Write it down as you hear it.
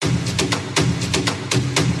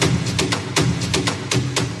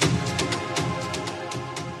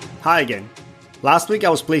Hi again. Last week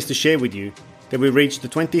I was pleased to share with you that we reached the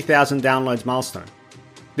 20,000 downloads milestone.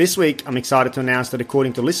 This week I'm excited to announce that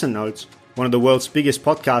according to Listen Notes, one of the world's biggest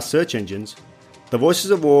podcast search engines, The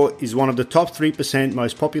Voices of War is one of the top 3%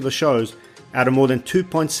 most popular shows out of more than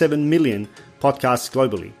 2.7 million podcasts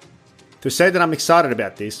globally. To say that I'm excited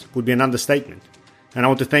about this would be an understatement, and I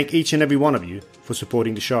want to thank each and every one of you for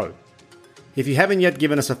supporting the show. If you haven't yet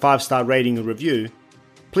given us a 5-star rating or review,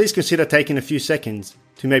 please consider taking a few seconds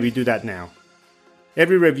to maybe do that now.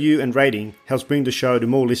 Every review and rating helps bring the show to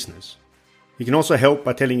more listeners. You can also help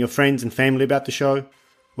by telling your friends and family about the show,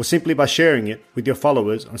 or simply by sharing it with your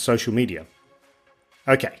followers on social media.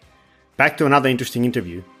 Okay, back to another interesting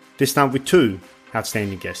interview, this time with two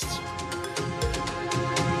outstanding guests.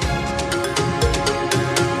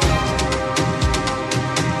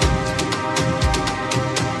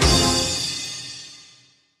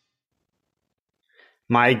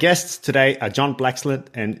 My guests today are John Blaxland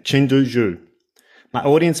and Qinduo Xu. My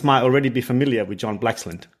audience might already be familiar with John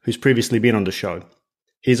Blaxland, who's previously been on the show.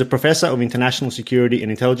 He is a professor of international security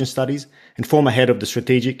and intelligence studies and former head of the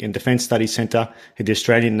Strategic and Defence Studies Centre at the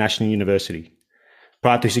Australian National University.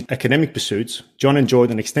 Prior to his academic pursuits, John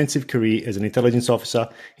enjoyed an extensive career as an intelligence officer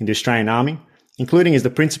in the Australian Army, including as the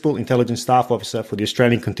Principal Intelligence Staff Officer for the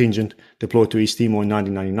Australian contingent deployed to East Timor in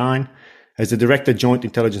 1999, as the Director Joint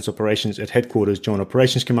Intelligence Operations at Headquarters Joint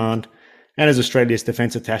Operations Command, and as Australia's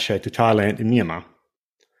Defence Attaché to Thailand and Myanmar.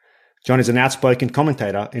 John is an outspoken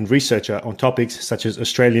commentator and researcher on topics such as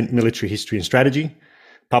Australian military history and strategy,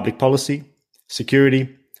 public policy,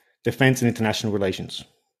 security, defence and international relations.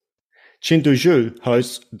 Qinduo Xu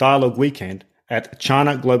hosts Dialogue Weekend at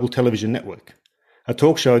China Global Television Network, a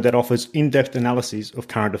talk show that offers in-depth analyses of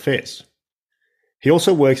current affairs. He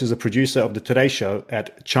also works as a producer of the Today Show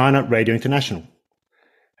at China Radio International.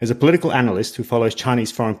 As a political analyst who follows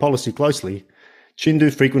Chinese foreign policy closely,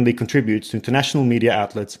 Qinduo frequently contributes to international media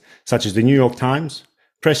outlets such as the New York Times,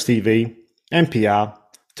 Press TV, NPR,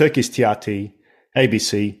 Turkish TRT,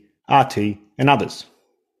 ABC, RT, and others.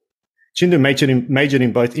 Qinduo majored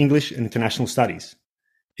in both English and international studies.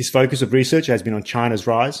 His focus of research has been on China's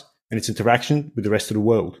rise and its interaction with the rest of the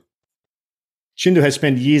world. Qinduo has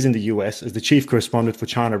spent years in the US as the chief correspondent for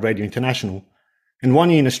China Radio International and 1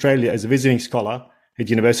 year in Australia as a visiting scholar at the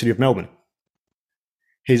University of Melbourne.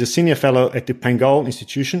 He is a senior fellow at the Pangol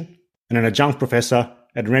Institution and an adjunct professor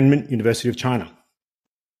at Renmin University of China.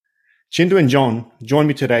 Qinduo and John join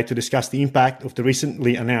me today to discuss the impact of the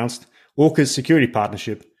recently announced AUKUS security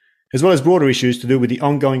partnership, as well as broader issues to do with the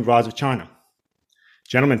ongoing rise of China.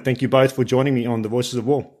 Gentlemen, thank you both for joining me on The Voices of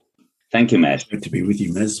War. Thank you, Maz. Good to be with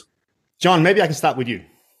you, Maz. John, maybe I can start with you.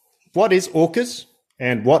 What is AUKUS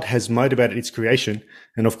and what has motivated its creation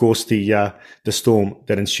and, of course, the storm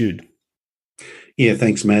that ensued? Yeah,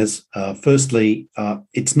 thanks, Maz. Firstly,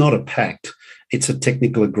 it's not a pact. It's a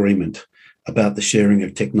technical agreement about the sharing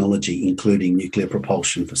of technology, including nuclear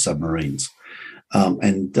propulsion for submarines.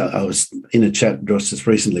 I was in a chat just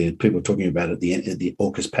recently and people were talking about it, the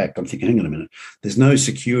AUKUS Pact. I'm thinking, hang on a minute, there's no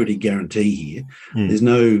security guarantee here. There's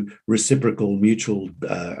no reciprocal mutual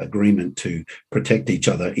agreement to protect each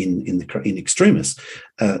other in extremis.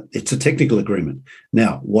 It's a technical agreement.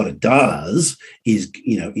 Now, what it does is,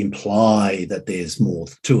 imply that there's more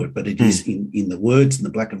to it, but it is in the words, in the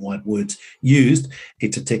black and white words used,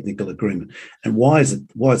 it's a technical agreement. And why is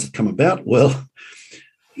it come about? Well,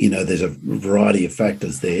 there's a variety of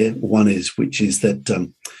factors there. One is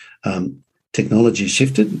that technology has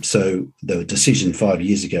shifted. So the decision 5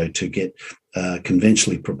 years ago to get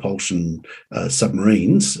conventionally propulsion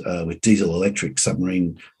submarines with diesel-electric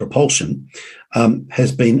submarine propulsion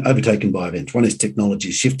has been overtaken by events. One is technology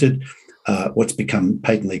has shifted. What's become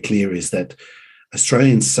patently clear is that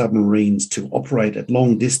Australian submarines to operate at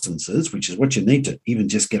long distances, which is what you need to even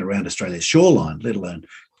just get around Australia's shoreline, let alone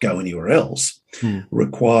go anywhere else,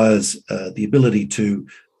 requires the ability to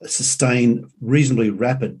sustain reasonably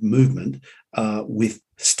rapid movement with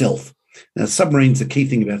stealth. Now, the key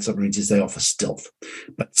thing about submarines is they offer stealth,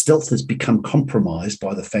 but stealth has become compromised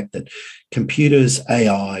by the fact that computers,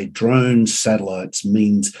 AI, drones, satellites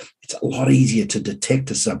means it's a lot easier to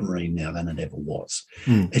detect a submarine now than it ever was.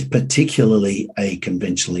 It's particularly a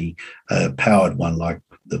conventionally powered one like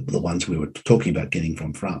the ones we were talking about getting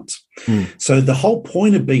from France. So the whole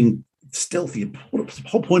point of being stealthy, the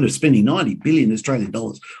whole point of spending 90 billion Australian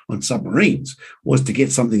dollars on submarines was to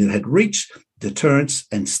get something that had reach, deterrence,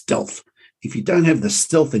 and stealth. If you don't have the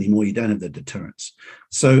stealth anymore, you don't have the deterrence.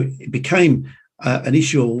 So it became an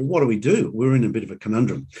issue of, well, what do we do? We're in a bit of a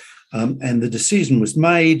conundrum. And the decision was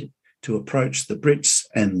made to approach the Brits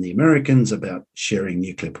and the Americans about sharing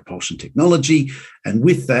nuclear propulsion technology, and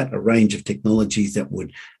with that, a range of technologies that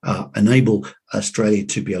would enable Australia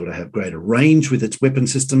to be able to have greater range with its weapon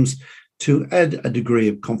systems, to add a degree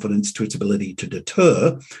of confidence to its ability to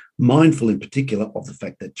deter, mindful in particular of the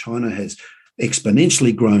fact that China has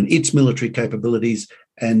exponentially grown its military capabilities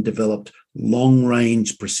and developed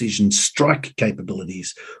long-range precision strike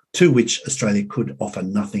capabilities to which Australia could offer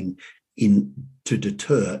nothing in to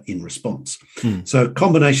deter in response. So a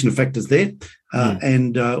combination of factors there.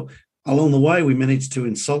 And along the way, we managed to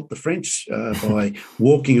insult the French by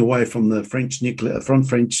walking away from the French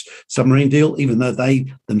submarine deal, even though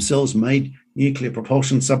they themselves made nuclear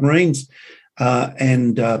propulsion submarines.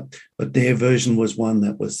 But their version was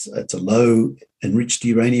one it's a low enriched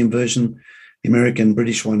uranium version. The American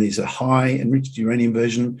British one is a high enriched uranium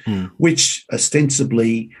version, which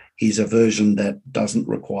ostensibly is a version that doesn't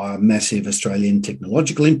require massive Australian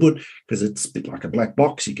technological input because it's a bit like a black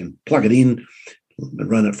box. You can plug it in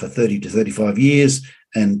and run it for 30 to 35 years,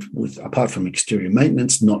 and apart from exterior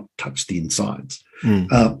maintenance, not touch the insides.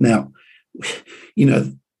 Now,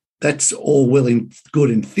 that's all well and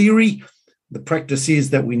good in theory. The practice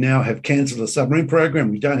is that we now have cancelled a submarine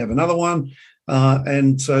program. We don't have another one.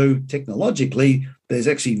 And so technologically, there's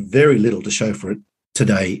actually very little to show for it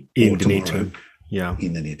today in the near term. Yeah.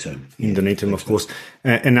 In the near term. In the near term, of course.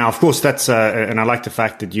 And now, of course, that's, and I like the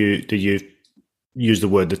fact that you use the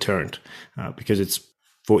word deterrent, because it's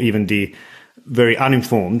for even the very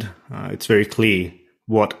uninformed, it's very clear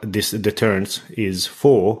what this deterrence is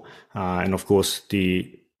for. And of course,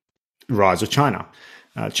 the rise of China.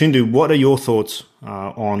 Qinduo, what are your thoughts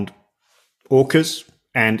on AUKUS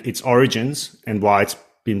and its origins and why it's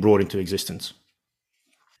been brought into existence?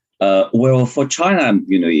 Well, for China,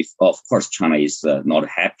 if of course China is not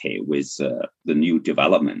happy with the new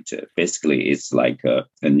development, basically it's like a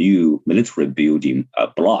new military building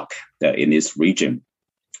block in this region.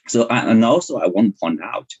 So, and also I want to point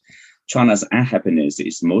out, China's unhappiness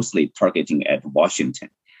is mostly targeting at Washington,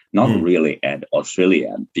 not really at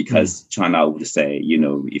Australia, because China would say,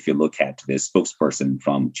 if you look at the spokesperson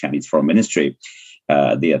from Chinese Foreign Ministry,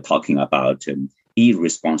 they are talking about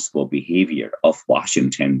irresponsible behavior of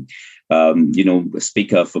Washington.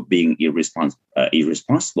 Speak of being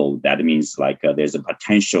irresponsible, that means like there's a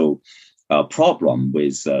potential problem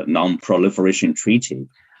with non-proliferation treaty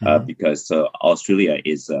because Australia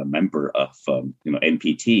is a member of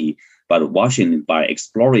NPT, but Washington, by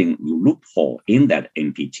exploring loophole in that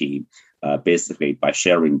NPT, basically by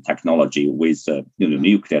sharing technology with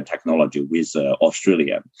nuclear technology with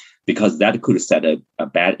Australia, because that could set a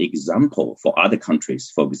bad example for other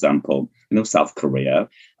countries. For example, South Korea,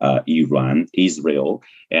 Iran, Israel,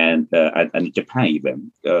 and Japan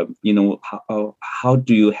even. How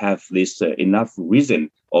do you have this enough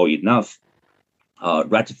reason or enough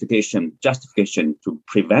justification to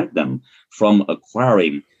prevent them from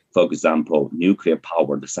acquiring, for example,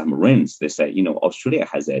 nuclear-powered submarines? They say, Australia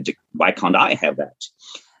has it. Why can't I have that?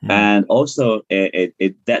 And also,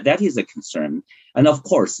 that is a concern. And of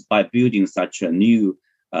course, by building such a new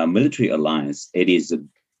military alliance, it is,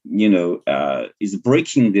 is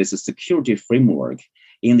breaking this security framework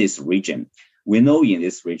in this region. We know in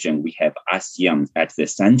this region, we have ASEAN at the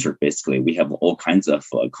center, basically. We have all kinds of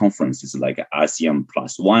conferences like ASEAN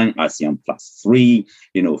 +1, ASEAN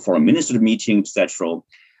 +3, foreign minister meeting, etc.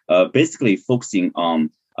 Basically focusing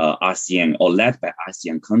on ASEAN or led by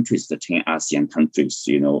ASEAN countries, the 10 ASEAN countries,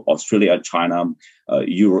 Australia, China,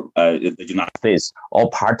 Europe, the United States,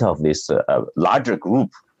 all part of this larger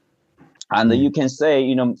group. And you can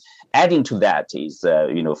say, adding to that is,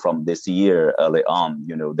 from this year early on,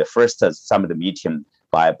 the first summit meeting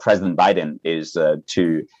by President Biden is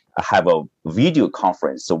to have a video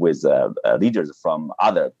conference with leaders from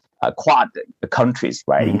other Quad countries,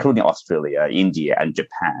 right, including Australia, India, and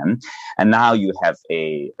Japan. And now you have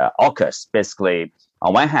a AUKUS. Basically,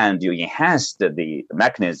 on one hand, you enhanced the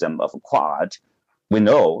mechanism of Quad. We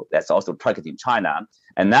know that's also targeting China.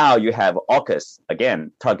 And now you have AUKUS,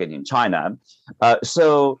 again, targeting China.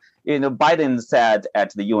 So Biden said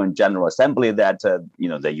at the UN General Assembly that,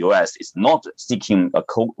 the U.S. is not seeking a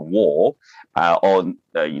Cold War or,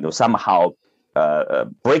 somehow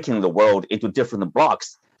breaking the world into different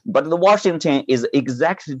blocks. But the Washington is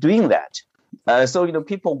exactly doing that. So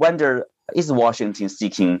people wonder, is Washington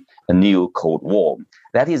seeking a new Cold War?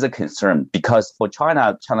 That is a concern because for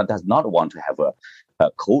China, China does not want to have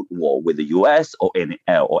a cold war with the U.S. or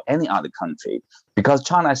any other country, because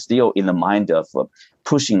China is still in the mind of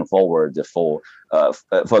pushing forward for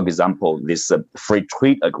example, this free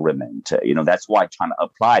trade agreement. That's why China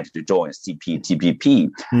applied to join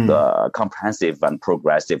CPTPP, the comprehensive and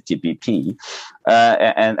progressive TPP,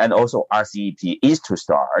 and also RCEP is to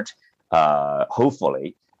start,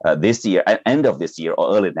 hopefully, this year, at end of this year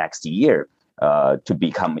or early next year, to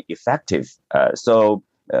become effective. So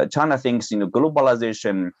China thinks,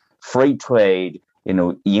 globalization, free trade,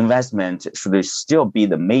 investment should still be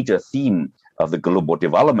the major theme of the global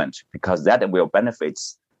development, because that will benefit,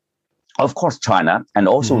 of course, China and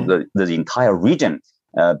also the entire region,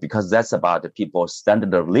 because that's about the people's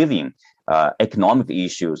standard of living, economic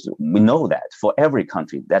issues. We know that for every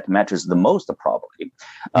country that matters the most, probably.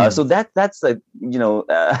 So that's the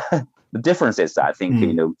the difference is, I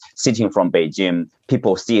think, sitting from Beijing,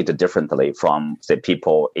 people see it differently from, say,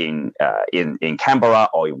 people in Canberra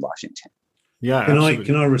or in Washington. Yeah, can I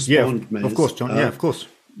respond, yeah, Maz? Of course, John. Yeah, of course.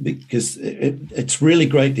 Because it's really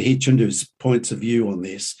great to hear Qinduo's points of view on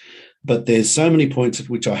this, but there's so many points at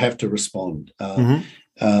which I have to respond.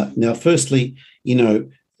 Now, firstly,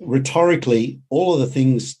 rhetorically, all of the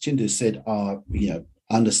things Qinduo said are,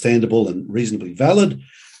 understandable and reasonably valid.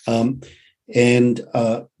 But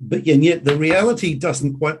yet the reality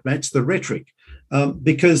doesn't quite match the rhetoric,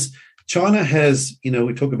 because China has,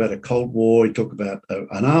 we talk about a Cold War, we talk about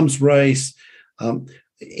an arms race.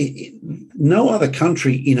 No other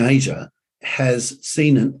country in Asia has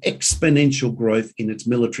seen an exponential growth in its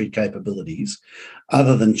military capabilities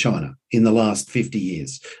other than China in the last 50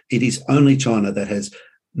 years. It is only China that has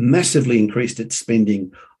massively increased its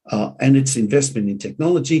spending and its investment in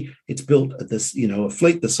technology. It's built this, a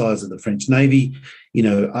fleet the size of the French Navy,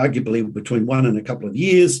 arguably between 1 and a couple of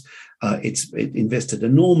years. It invested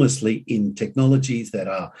enormously in technologies that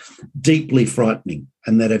are deeply frightening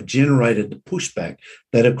and that have generated the pushback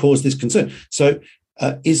that have caused this concern. So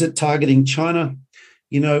is it targeting China?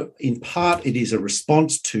 In part, it is a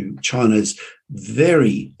response to China's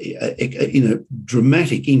very,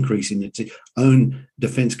 dramatic increase in its own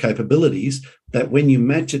defense capabilities, that when you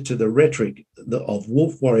match it to the rhetoric of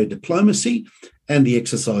wolf warrior diplomacy and the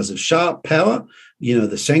exercise of sharp power,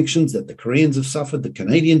 the sanctions that the Koreans have suffered, the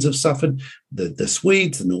Canadians have suffered, the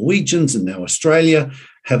Swedes, the Norwegians, and now Australia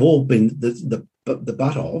have all been the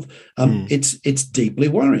butt of, it's deeply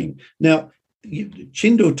worrying. Now,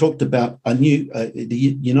 Qinduo talked about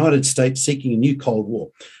the United States seeking a new Cold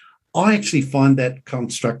War. I actually find that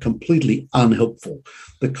construct completely unhelpful.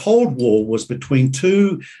 The Cold War was between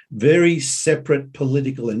two very separate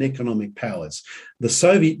political and economic powers, the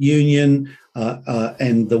Soviet Union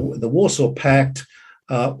and the Warsaw Pact.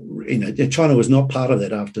 China was not part of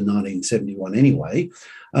that after 1971 anyway.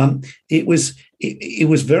 It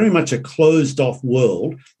was very much a closed-off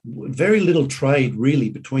world, very little trade really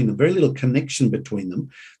between them, very little connection between them.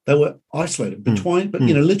 They were isolated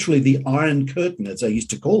literally the Iron Curtain, as they used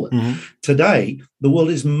to call it. Today, the world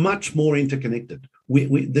is much more interconnected.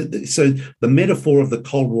 So the metaphor of the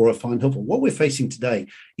Cold War I find helpful. What we're facing today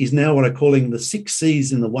is now what I'm calling the 6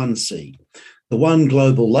 seas in the one sea. The one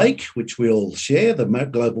global lake, which we all share, the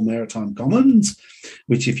global maritime commons,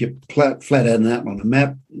 which if you flat out on a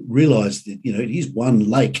map, realise that it is one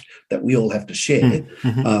lake that we all have to share,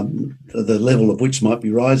 the level of which might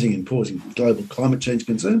be rising and causing global climate change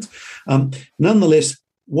concerns. Nonetheless,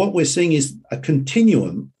 what we're seeing is a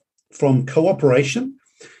continuum from cooperation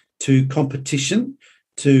to competition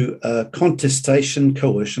to contestation,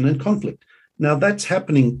 coercion, and conflict. Now, that's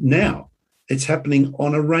happening now. It's happening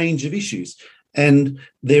on a range of issues. And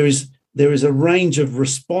there is a range of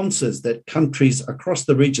responses that countries across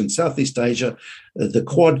the region, Southeast Asia, the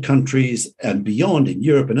Quad countries and beyond in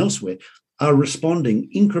Europe and elsewhere, are responding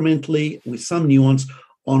incrementally with some nuance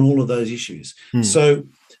on all of those issues. So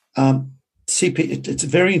it's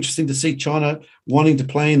very interesting to see China wanting to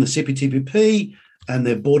play in the CPTPP, and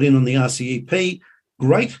they've bought in on the RCEP.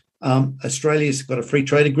 Great. Australia's got a free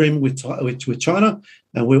trade agreement with China,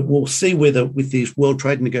 and we'll see whether with these World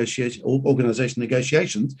Trade Organization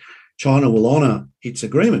negotiations, China will honour its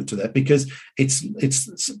agreement to that, because it's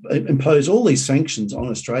imposed all these sanctions on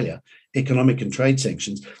Australia, economic and trade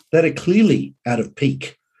sanctions, that are clearly out of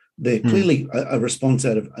pique. They're clearly a response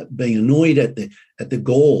out of being annoyed at the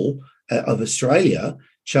gall of Australia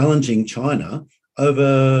challenging China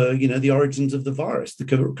over, the origins of the virus, the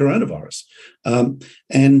coronavirus,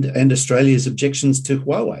 and Australia's objections to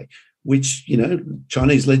Huawei, which,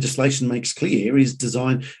 Chinese legislation makes clear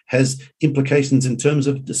has implications in terms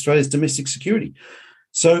of Australia's domestic security.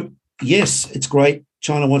 So, yes, it's great.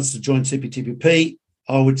 China wants to join CPTPP.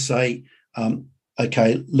 I would say,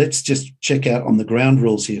 okay, let's just check out on the ground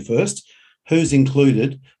rules here first. Who's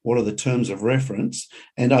included? What are the terms of reference?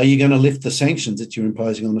 And are you going to lift the sanctions that you're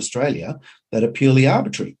imposing on Australia that are purely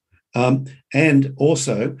arbitrary? And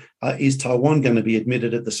also, is Taiwan going to be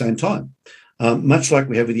admitted at the same time? Much like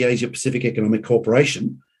we have with the Asia Pacific Economic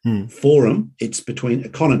Cooperation Forum, it's between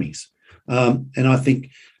economies. And I think,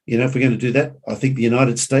 if we're going to do that, I think the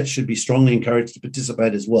United States should be strongly encouraged to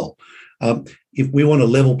participate as well. If we want a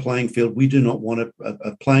level playing field, we do not want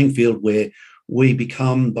a playing field where we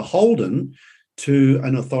become beholden to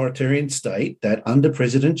an authoritarian state that under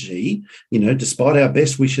President Xi, despite our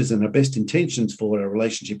best wishes and our best intentions for our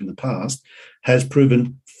relationship in the past, has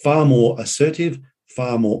proven far more assertive,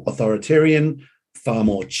 far more authoritarian, far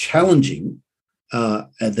more challenging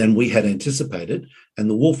than we had anticipated. And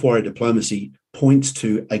the wolf warrior diplomacy points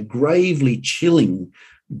to a gravely chilling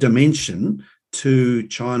dimension to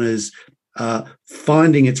China's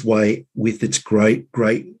finding its way with its great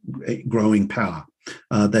growing power.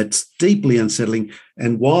 That's deeply unsettling.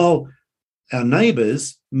 And while our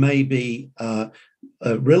neighbours may be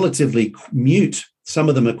relatively mute, some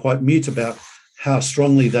of them are quite mute about how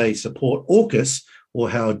strongly they support AUKUS or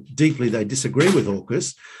how deeply they disagree with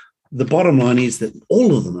AUKUS, the bottom line is that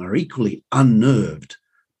all of them are equally unnerved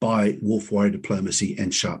by wolf warrior diplomacy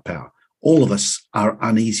and sharp power. All of us are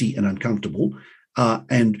uneasy and uncomfortable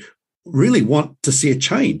and really want to see a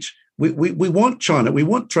change. We want China. We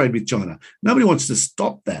want trade with China. Nobody wants to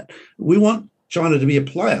stop that. We want China to be a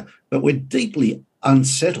player, but we're deeply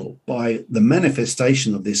unsettled by the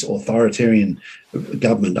manifestation of this authoritarian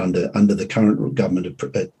government under the current government of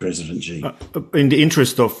President Xi. In the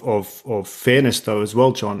interest of fairness, though, as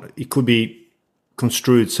well, John, it could be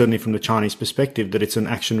construed, certainly from the Chinese perspective, that it's an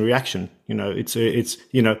action-reaction. Where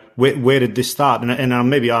did this start? And I'll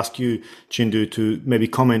maybe ask you, Qinduo, to maybe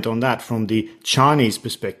comment on that from the Chinese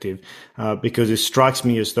perspective, because it strikes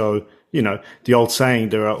me as though, the old saying,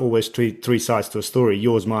 there are always three sides to a story,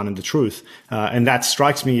 yours, mine, and the truth. And that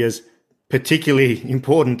strikes me as particularly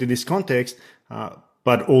important in this context,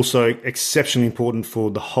 but also exceptionally important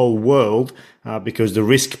for the whole world, because the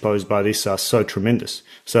risk posed by this are so tremendous.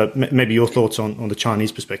 So maybe your thoughts on the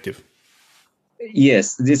Chinese perspective.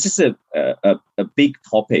 Yes, this is a big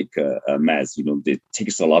topic, Maz. It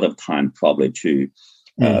takes a lot of time probably to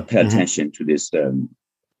pay attention to this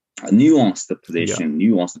nuanced position,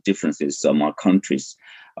 nuanced differences among countries.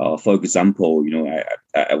 For example,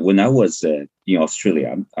 when I was in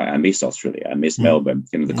Australia, I miss Australia, I miss Melbourne,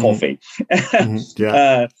 the coffee.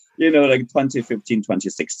 Like 2015,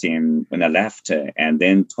 2016, when I left, and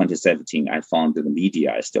then 2017, I found the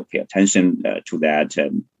media, I still pay attention to that.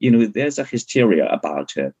 There's a hysteria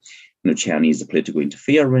about Chinese political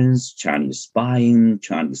interference, Chinese spying,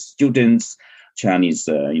 Chinese students, Chinese,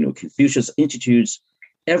 Confucius institutes.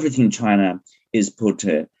 Everything China is put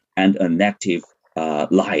and a negative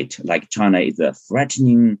light, like China is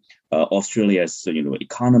threatening Australia's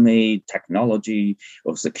economy, technology,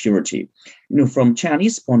 or security. From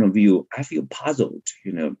Chinese point of view, I feel puzzled.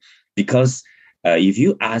 Because if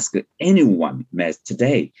you ask anyone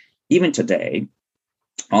today, even today,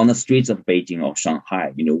 on the streets of Beijing or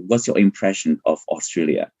Shanghai, what's your impression of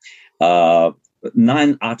Australia?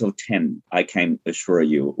 9 out of 10, I can assure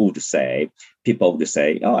you, people would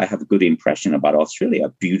say, oh, I have a good impression about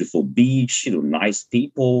Australia. Beautiful beach, nice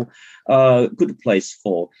people, good place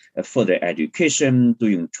for further education,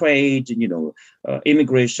 doing trade,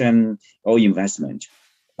 immigration or investment.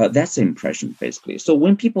 That's the impression, basically. So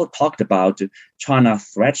when people talked about China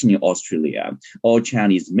threatening Australia or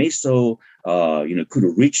Chinese missile,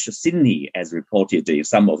 could reach Sydney, as reported in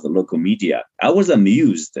some of the local media, I was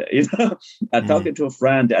amused. Talking to a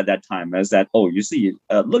friend at that time, I said, "Oh, you see,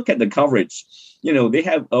 look at the coverage. They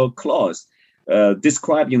have a clause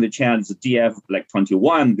describing the Chinese DF Black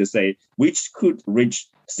 21. They say which could reach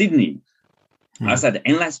Sydney." I said,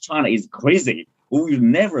 unless China is crazy, we will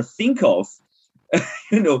never think of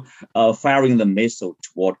firing the missile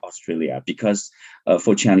toward Australia, because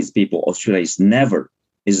for Chinese people, Australia is never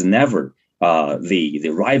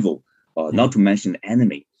the rival, not to mention the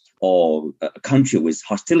enemy or a country with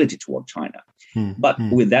hostility toward China. But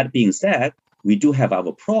with that being said, we do have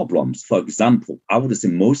our problems. For example, I would say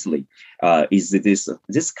mostly is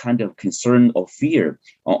this kind of concern or fear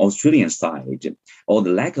on Australian side, or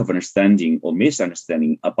the lack of understanding or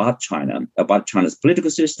misunderstanding about China, about China's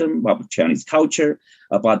political system, about Chinese culture,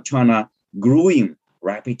 about China growing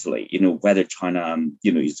rapidly, whether China,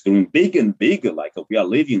 is growing big and big, like we are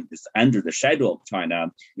living this under the shadow of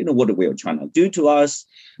China, what will China do to us?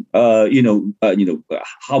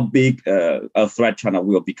 How big a threat China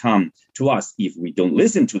will become to us if we don't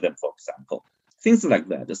listen to them, for example. things like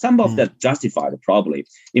that. Some of that justified probably,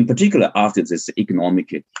 in particular after this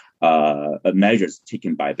economic measures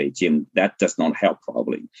taken by Beijing, that does not help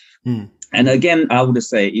probably. And again, I would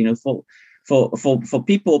say, for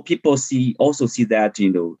people also see that,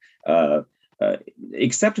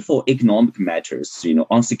 except for economic matters,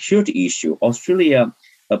 on security issue, Australia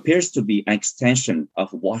appears to be an extension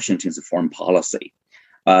of Washington's foreign policy.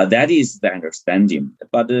 That is the understanding,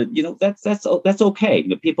 but that's okay.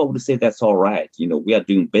 People would say that's all right. We are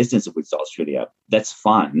doing business with Australia. That's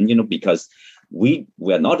fine. Because we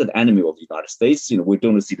are not an enemy of the United States. We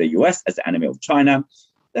don't see the U.S. as an enemy of China.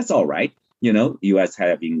 That's all right. U.S.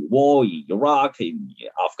 having war in Iraq, in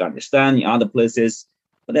Afghanistan, in other places,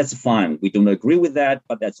 but that's fine. We don't agree with that,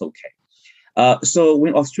 but that's okay. So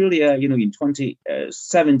when Australia, in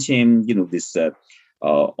 2017, this.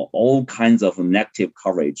 All kinds of negative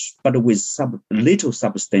coverage, but with little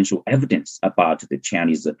substantial evidence about the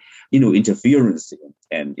Chinese, interference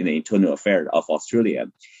in the internal affairs of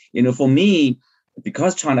Australia. For me,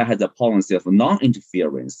 because China has a policy of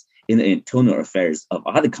non-interference in the internal affairs of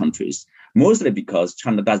other countries, mostly because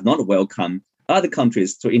China does not welcome other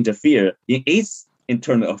countries to interfere in its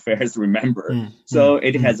internal affairs, remember. So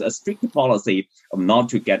it has a strict policy of not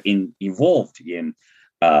to get involved in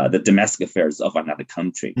the domestic affairs of another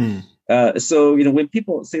country. So, when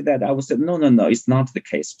people say that, I would say, no, it's not the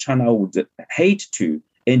case. China would hate to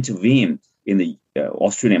intervene in the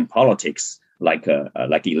Australian politics, like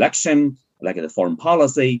election, like the foreign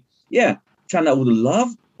policy. Yeah, China would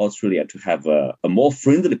love Australia to have a more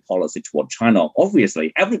friendly policy toward China.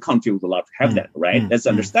 Obviously, every country would love to have that, right? That's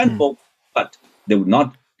understandable, but they would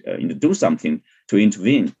not do something to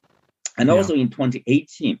intervene. And also in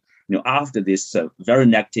 2018, after this very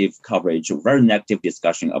negative coverage, very negative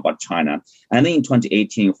discussion about China, and then in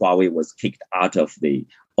 2018, Huawei was kicked out of the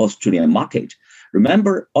Australian market.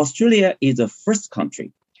 Remember, Australia is the first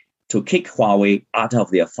country to kick Huawei out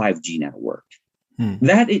of their 5G network.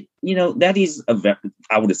 That is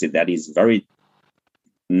I would say that is very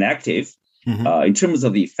negative in terms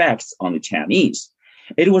of the effects on the Chinese.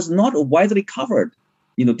 It was not widely covered,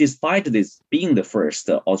 despite this being the first,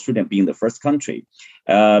 Australia being the first country,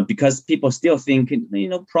 because people still think,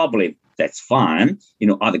 probably that's fine.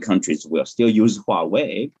 Other countries will still use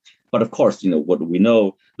Huawei. But of course, what we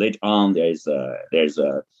know later on, there's a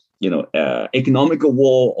economic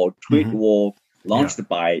war or trade war launched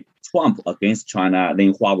by Trump against China.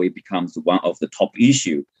 Then Huawei becomes one of the top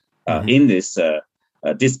issues in this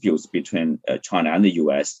disputes between China and the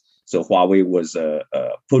U.S. So Huawei was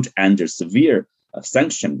put under severe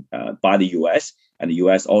sanction by the U.S. and the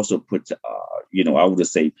U.S. also put, I would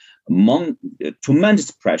say,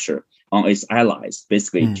 tremendous pressure on its allies,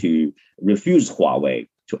 basically to refuse Huawei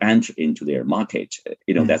to enter into their market.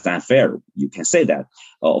 That's unfair. You can say that.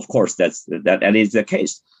 Of course, that is the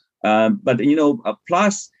case. But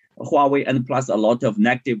plus Huawei and plus a lot of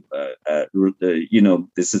negative,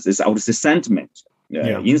 this I would say sentiment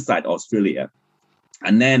inside Australia,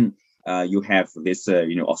 and then. You have this,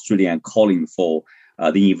 Australian calling for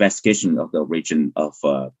the investigation of the origin of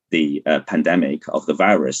the pandemic of the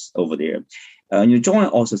virus over there. John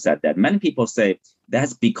also said that many people say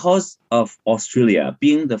that's because of Australia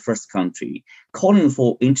being the first country calling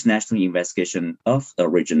for international investigation of the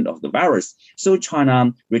origin of the virus. So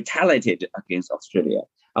China retaliated against Australia.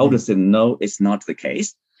 I would say, no, it's not the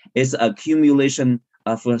case. It's accumulation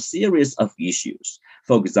of a series of issues.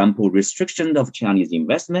 For example, restriction of Chinese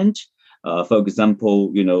investment. For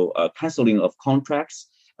example, canceling of contracts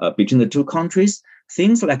between the two countries.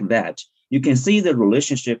 Things like that. You can see the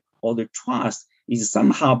relationship or the trust is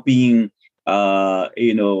somehow being, losing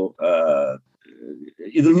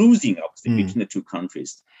between the two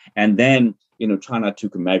countries. And then, China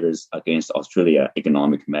took measures against Australia,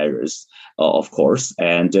 economic measures, of course.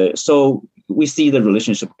 And so we see the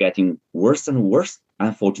relationship getting worse and worse,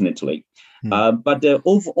 unfortunately. But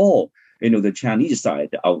overall, the Chinese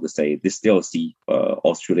side, I would say, they still see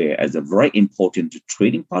Australia as a very important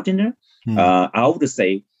trading partner. I would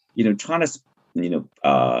say, China's,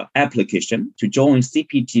 application to join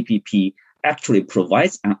CPTPP actually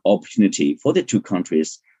provides an opportunity for the two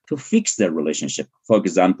countries to fix their relationship. For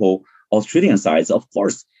example, Australian side, of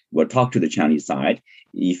course, will talk to the Chinese side.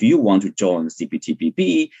 If you want to join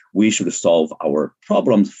CPTPP, we should solve our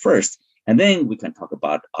problems first. And then we can talk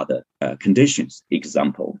about other conditions.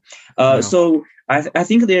 Example. So I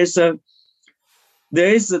think there is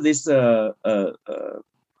this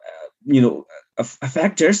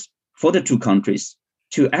factors for the two countries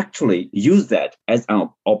to actually use that as an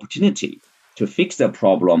opportunity to fix the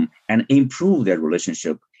problem and improve their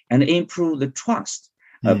relationship and improve the trust.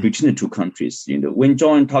 between the two countries. When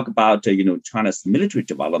John talked about China's military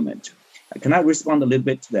development, can I respond a little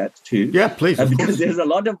bit to that too? Yeah, please. Because there's a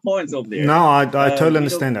lot of points over there. No, I totally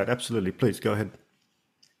understand that. Absolutely. Please go ahead.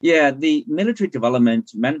 Yeah, the military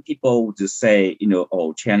development, many people would say,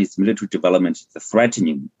 Chinese military development is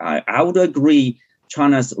threatening. I would agree.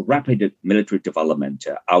 China's rapid military development,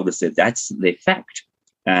 I would say that's the fact,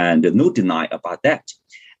 and no deny about that.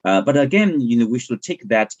 But again, we should take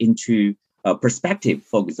that into perspective.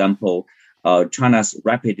 For example, China's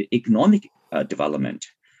rapid economic development.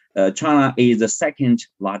 China is the second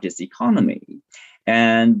largest economy,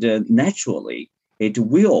 and naturally, it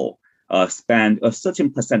will spend a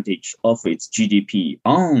certain percentage of its GDP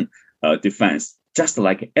on defense, just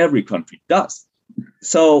like every country does.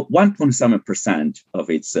 So 1.7% of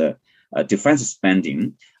its defense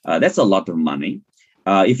spending, that's a lot of money.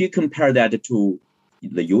 If you compare that to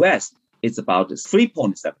the US, it's about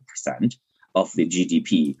 3.7% of the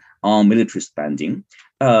GDP on military spending.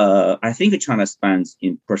 I think China spends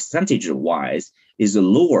in percentage-wise is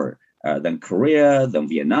lower than Korea, than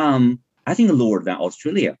Vietnam. I think lower than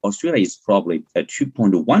Australia. Australia is probably at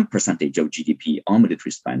 2.1% of GDP on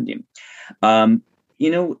military spending.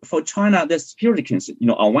 For China, the security concern,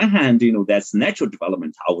 on one hand, that's natural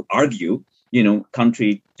development, I would argue.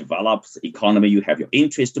 Country develops economy, you have your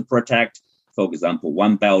interest to protect. For example,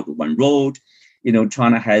 one belt, one road.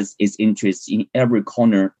 China has its interests in every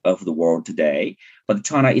corner of the world today, but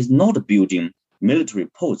China is not building military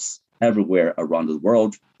posts everywhere around the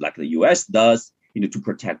world like the US does, to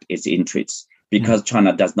protect its interests, because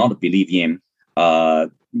China does not believe in,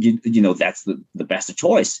 that's the best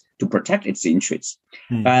choice to protect its interests.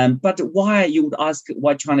 But why, you would ask,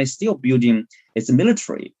 why China is still building its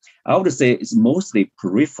military? I would say it's mostly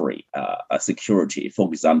periphery security. For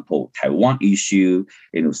example, Taiwan issue,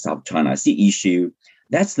 South China Sea issue.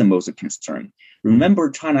 That's the most concern. Remember,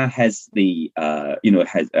 China has the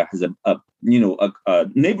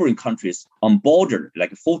neighboring countries on border,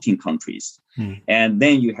 like 14 countries, and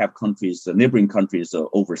then you have countries, neighboring countries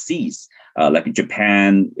overseas, like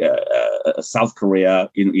Japan, South Korea,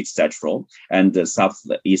 etc., and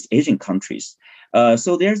Southeast Asian countries.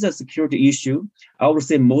 So there's a security issue. I would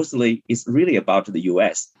say mostly it's really about the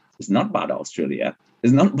US. It's not about Australia.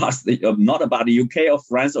 It's not about the UK or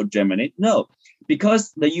France or Germany. No,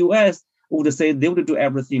 because the US would say they would do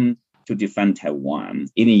everything to defend Taiwan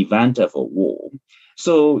in the event of a war.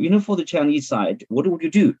 So, for the Chinese side, what would you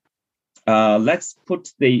do? Let's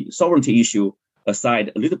put the sovereignty issue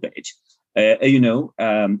aside a little bit.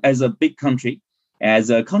 As a big country, as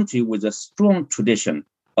a country with a strong tradition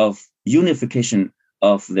of unification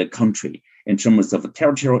of the country in terms of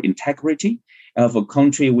territorial integrity, of a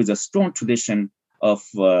country with a strong tradition of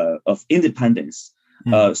independence.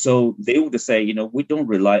 So they would say, we don't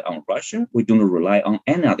rely on Russia. We don't rely on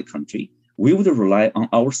any other country. We would rely on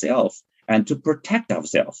ourselves and to protect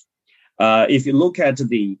ourselves. If you look at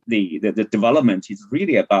the development, it's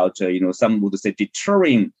really about, some would say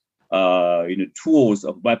deterring, tools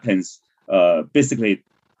of weapons. Basically,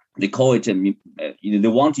 they call it, they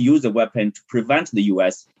want to use the weapon to prevent the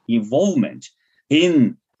U.S. involvement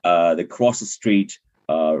in the cross-strait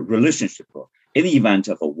relationship. In the event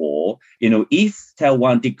of a war, if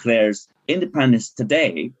Taiwan declares independence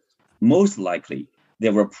today, most likely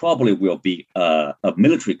there will be a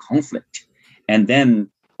military conflict. And then,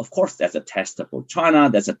 of course, that's a test for China,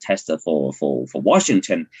 that's a test for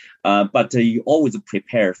Washington, but you always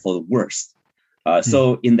prepare for the worst.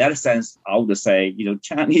 So in that sense, I would say,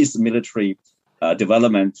 Chinese military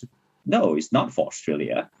development, no, it's not for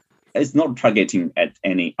Australia. It's not targeting at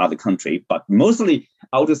any other country, but mostly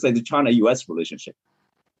I would say the China-US relationship.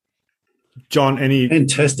 John, any...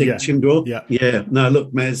 Fantastic, Qinduo. Yeah. No,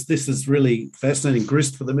 look, Maz, this is really fascinating.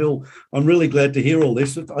 Grist for the mill. I'm really glad to hear all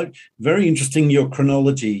this. Very interesting, your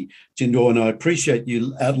chronology, Qinduo, and I appreciate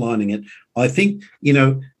you outlining it. I think,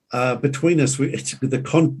 between us, it's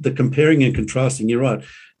the comparing and contrasting, you're right.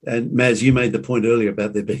 And Maz, you made the point earlier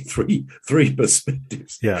about there being three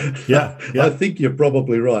perspectives. Yeah. I think you're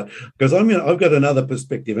probably right, because I've got another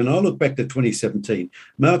perspective, and I look back to 2017.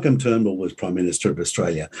 Malcolm Turnbull was Prime Minister of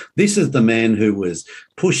Australia. This is the man who was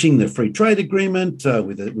pushing the free trade agreement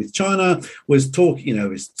with China, was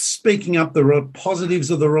speaking up the positives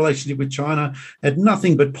of the relationship with China, had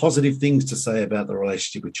nothing but positive things to say about the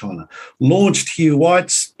relationship with China. Launched Hugh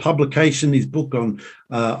White's publication, his book on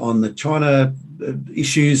the China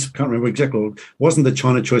issues. Can't remember exactly. It wasn't the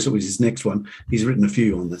China choice. It was his next one. He's written a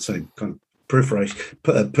few on the same kind of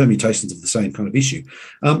permutations of the same kind of issue.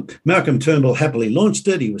 Malcolm Turnbull happily launched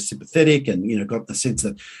it. He was sympathetic and, got the sense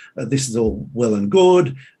that this is all well and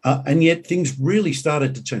good. And yet things really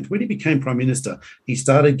started to change. When he became Prime Minister, he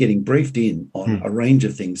started getting briefed in on a range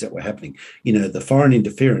of things that were happening. The foreign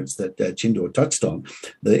interference that Qinduo touched on,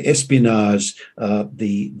 the espionage,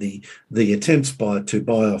 the attempts to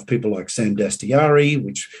buy off people like Sam Dastyari,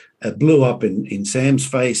 which blew up in Sam's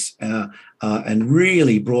face and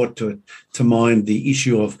really brought to mind the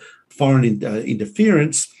issue of foreign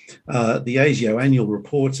interference. The ASIO annual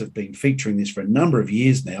reports have been featuring this for a number of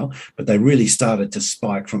years now, but they really started to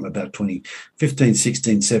spike from about 2015,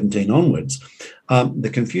 16, 17 onwards. The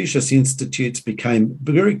Confucius Institutes became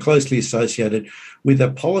very closely associated with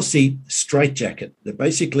a policy straitjacket that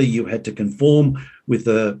basically you had to conform with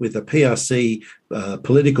a PRC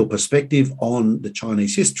political perspective on the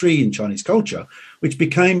Chinese history and Chinese culture, which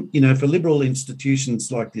became, for liberal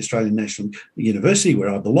institutions like the Australian National University, where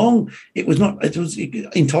I belong, it was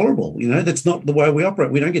intolerable. That's not the way we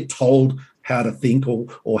operate. We don't get told how to think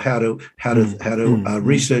or how to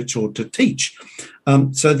research or to teach.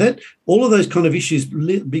 So that all of those kind of issues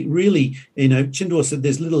really, Qinduo said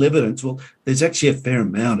there's little evidence. Well, there's actually a fair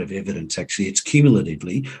amount of evidence, actually. It's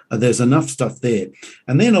cumulatively. There's enough stuff there.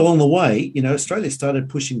 And then along the way, Australia started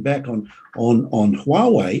pushing back on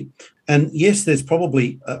Huawei. And yes, there's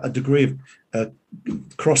probably a degree of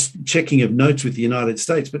cross-checking of notes with the United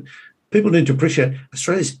States, but people need to appreciate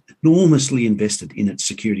Australia's enormously invested in its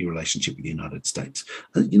security relationship with the United States.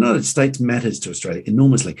 The United States matters to Australia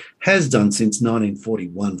enormously, has done since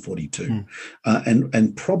 1941, 42,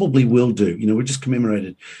 and probably will do. We just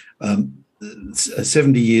commemorated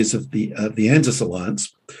 70 years of the ANZUS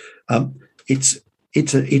alliance. It's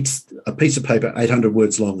a piece of paper, 800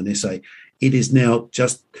 words long, an essay. It is now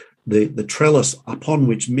just the trellis upon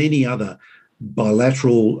which many other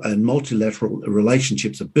bilateral and multilateral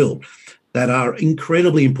relationships are built that are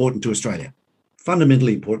incredibly important to Australia,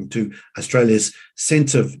 fundamentally important to Australia's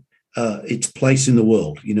sense of its place in the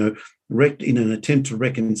world, in an attempt to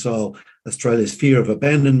reconcile Australia's fear of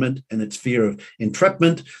abandonment and its fear of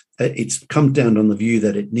entrapment. It's come down on the view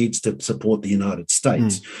that it needs to support the United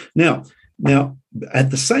States. Now, at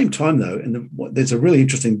the same time, though, and there's a really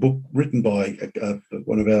interesting book written by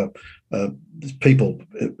one of our people,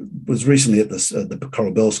 was recently at the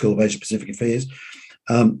Coral Bell School of Asia-Pacific Affairs,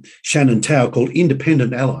 Shannon Tao, called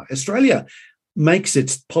Independent Ally. Australia makes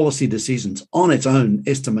its policy decisions on its own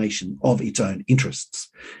estimation of its own interests,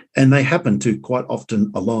 and they happen to quite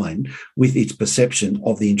often align with its perception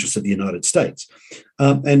of the interests of the United States.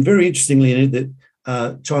 And very interestingly,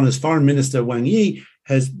 that China's Foreign Minister Wang Yi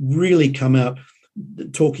has really come out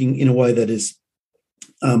talking in a way that is,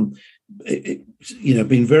 been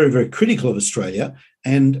very, very critical of Australia,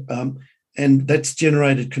 and that's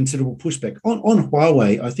generated considerable pushback. On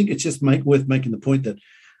Huawei, I think it's just worth making the point that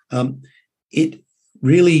it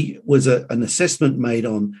really was an assessment made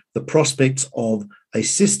on the prospects of a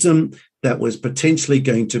system that was potentially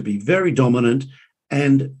going to be very dominant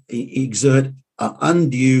and exert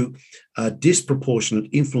undue, disproportionate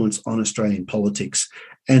influence on Australian politics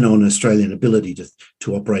and on Australian ability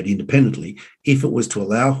to operate independently if it was to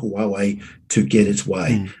allow Huawei to get its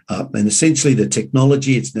way. And essentially the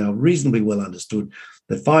technology, it's now reasonably well understood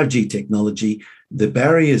that 5G technology, the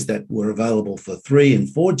barriers that were available for 3 and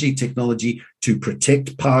 4G technology to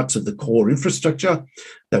protect parts of the core infrastructure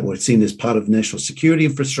that were seen as part of national security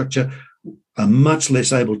infrastructure are much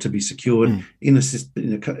less able to be secured in a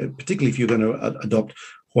system, particularly if you're going to adopt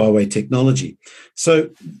Huawei technology. So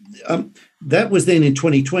that was then in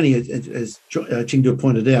 2020, as Qinduo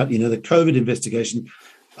pointed out, the COVID investigation.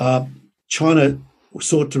 China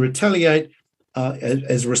sought to retaliate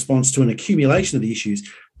as a response to an accumulation of the issues.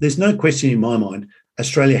 There's no question in my mind,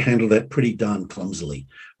 Australia handled that pretty darn clumsily.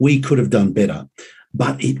 We could have done better,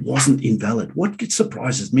 but it wasn't invalid. What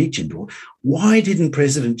surprises me, Qinduo, why didn't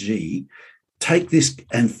President Xi take this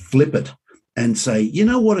and flip it and say, you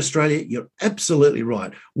know what, Australia, you're absolutely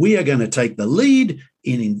right. We are going to take the lead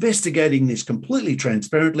in investigating this completely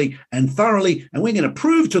transparently and thoroughly, and we're going to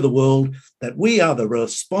prove to the world that we are the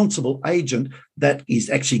responsible agent that is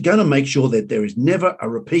actually going to make sure that there is never a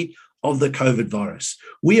repeat of the COVID virus.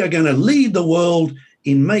 We are going to lead the world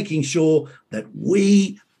in making sure that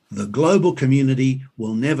we, the global community,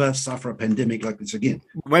 will never suffer a pandemic like this again.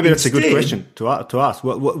 Maybe that's a good question to ask.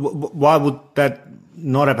 Why would that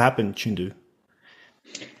not have happened, Qinduo?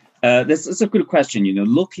 That's a good question.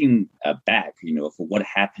 Looking back, for what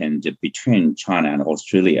happened between China and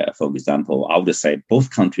Australia, for example, I would say both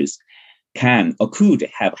countries can or could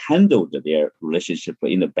have handled their relationship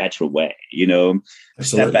in a better way,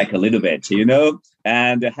 step back a little bit,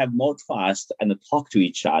 and have more trust and talk to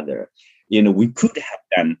each other. We could have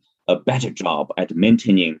done a better job at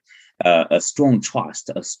maintaining a strong trust,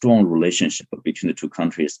 a strong relationship between the two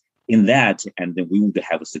countries. In that, and then we would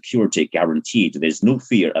have security guaranteed. There's no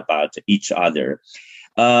fear about each other.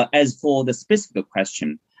 As for the specific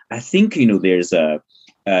question, I think, there's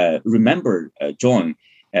remember, John,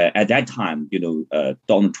 at that time,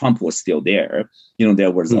 Donald Trump was still there.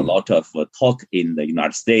 There was a lot of talk in the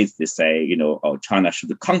United States. They say, China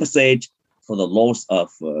should compensate for the loss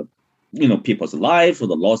of, people's life, for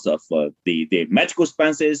the loss of the medical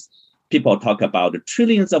expenses. People talk about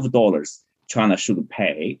trillions of dollars China should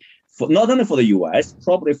pay, for not only for the U.S.,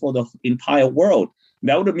 probably for the entire world.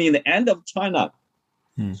 That would mean the end of China.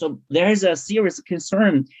 So there is a serious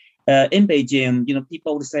concern in Beijing.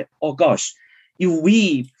 People would say, "Oh gosh, if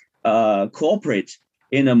we cooperate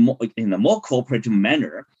in a more cooperative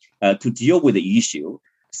manner to deal with the issue,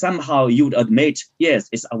 somehow you would admit, yes,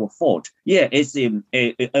 it's our fault. Yeah, it's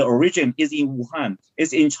origin is in Wuhan,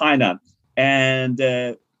 it's in China, and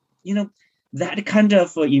that kind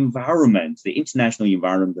of environment, the international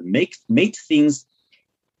environment, make things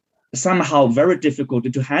somehow very difficult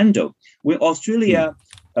to handle. When Australia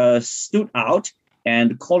stood out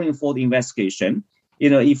and calling for the investigation,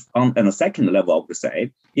 if on a second level, I would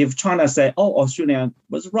say, if China say, "Oh, Australia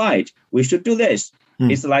was right, we should do this,"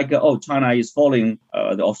 it's like, China is following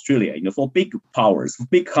the Australia, for big powers, for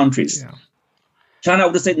big countries. Yeah. China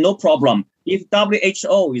would say, "No problem. If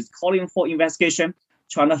WHO is calling for investigation,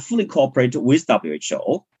 China fully cooperate with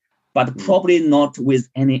WHO, but probably not with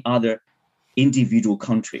any other individual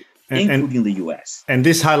country, including the US." And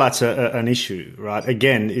this highlights an issue, right?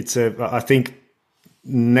 Again, it's I think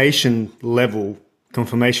nation level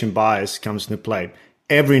confirmation bias comes into play.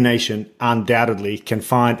 Every nation undoubtedly can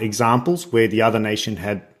find examples where the other nation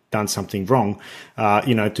had done something wrong.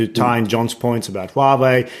 To tie in John's points about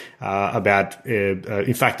Huawei,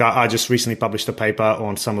 in fact, I just recently published a paper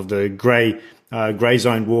on some of the gray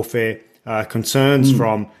zone warfare concerns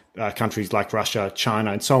from countries like Russia,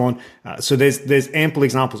 China, and so on. So there's ample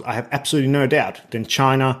examples. I have absolutely no doubt then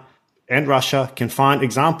China and Russia can find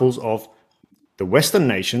examples of the Western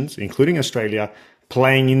nations, including Australia,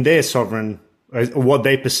 playing in their sovereign, what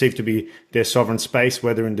they perceive to be their sovereign space,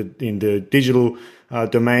 whether in the digital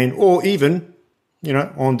domain or even,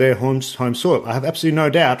 on their home soil. I have absolutely no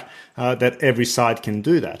doubt that every side can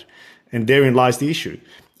do that. And therein lies the issue.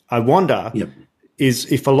 I wonder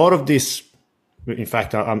is if a lot of this, in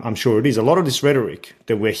fact, I'm sure it is, a lot of this rhetoric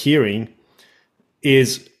that we're hearing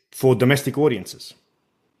is for domestic audiences.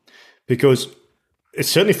 Because it's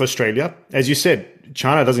certainly for Australia. As you said,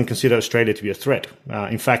 China doesn't consider Australia to be a threat.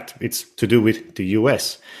 In fact, it's to do with the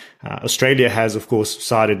US. Australia has, of course,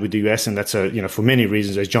 sided with the US, and that's for many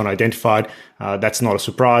reasons, as John identified. That's not a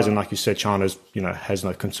surprise, and like you said, China has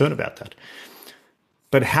no concern about that.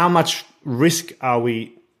 But how much risk are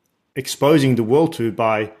we exposing the world to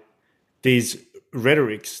by these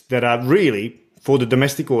rhetorics that are really for the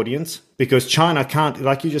domestic audience? Because China can't,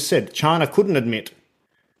 like you just said, China couldn't admit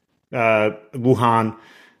Wuhan,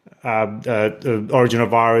 origin of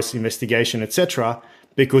virus investigation, etc.,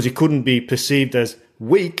 because it couldn't be perceived as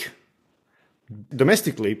weak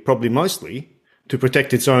domestically, probably mostly, to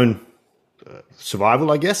protect its own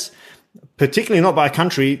survival, I guess, particularly not by a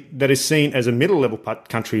country that is seen as a middle-level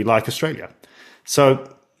country like Australia.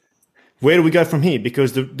 So where do we go from here?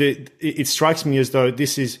 Because it strikes me as though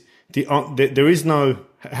this is there is no,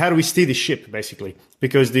 how do we steer this ship, basically?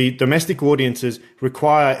 Because the domestic audiences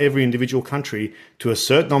require every individual country to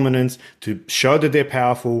assert dominance, to show that they're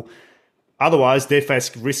powerful. Otherwise, they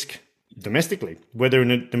face risk domestically, whether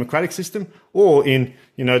in a democratic system or in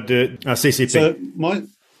the CCP. So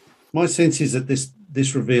my sense is that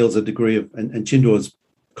this reveals a degree of, and Qinduo's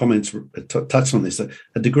comments touched on this,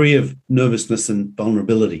 a degree of nervousness and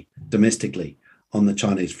vulnerability domestically on the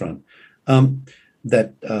Chinese front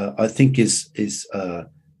that I think is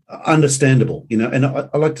understandable. And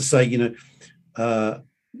I like to say,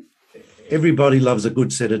 everybody loves a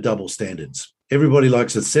good set of double standards. Everybody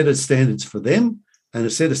likes a set of standards for them and a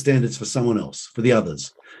set of standards for someone else, for the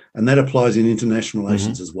others. And that applies in international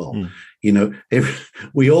relations as well.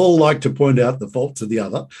 We all like to point out the faults of the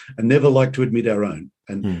other and never like to admit our own.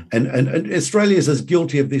 And Australia is as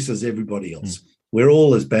guilty of this as everybody else. We're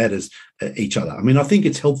all as bad as each other. I mean, I think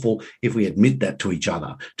it's helpful if we admit that to each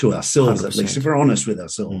other, to ourselves 100%. At least, if we're honest with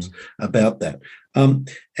ourselves about that.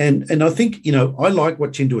 And I think, I like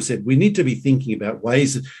what Qinduo said. We need to be thinking about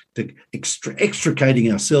ways to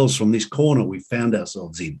extricating ourselves from this corner we found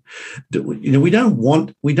ourselves in. We don't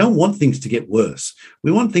want things to get worse.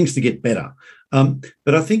 We want things to get better.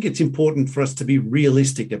 But I think it's important for us to be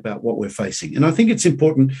realistic about what we're facing. And I think it's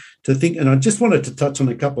important to think, and I just wanted to touch on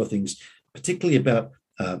a couple of things, particularly about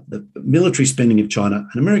the military spending of China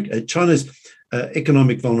and China's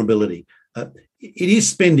economic vulnerability. It is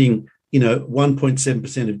spending,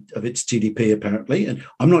 1.7% of its GDP apparently, and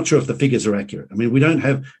I'm not sure if the figures are accurate. I mean, we don't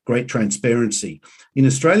have great transparency. In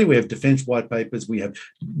Australia, we have defence white papers. We have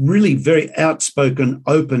really very outspoken,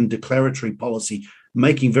 open, declaratory policy,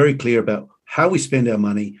 making very clear about how we spend our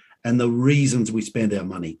money and the reasons we spend our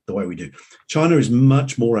money the way we do. China is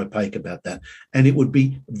much more opaque about that. And it would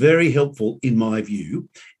be very helpful, in my view,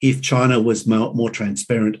 if China was more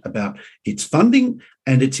transparent about its funding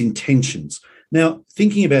and its intentions. Now,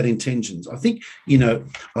 thinking about intentions, I think,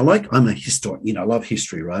 I'm a historian, I love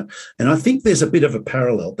history, right? And I think there's a bit of a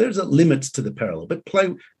parallel. There's limits to the parallel, but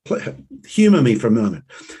humor me for a moment.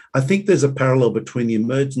 I think there's a parallel between the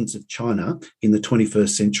emergence of China in the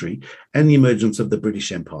 21st century and the emergence of the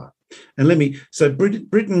British Empire. And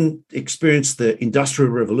Britain experienced the Industrial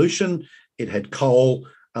Revolution. It had coal.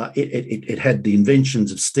 It had the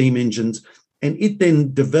inventions of steam engines. And it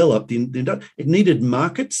then developed, it needed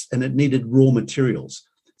markets and it needed raw materials.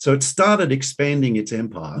 So it started expanding its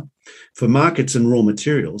empire for markets and raw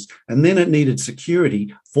materials. And then it needed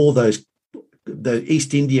security for the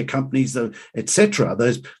East India companies, etc.,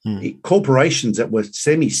 those corporations that were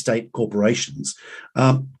semi-state corporations.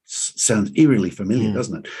 Sounds eerily familiar,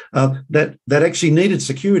 doesn't it? That actually needed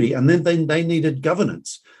security, and then they needed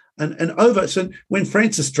governance. So when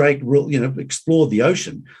Francis Drake, explored the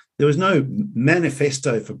ocean, there was no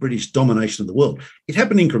manifesto for British domination of the world. It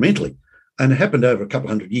happened incrementally, and it happened over a couple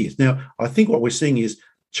of hundred years. Now, I think what we're seeing is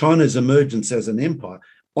China's emergence as an empire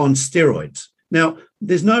on steroids. Now,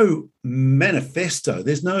 there's no manifesto,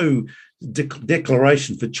 there's no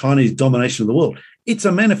declaration for Chinese domination of the world. It's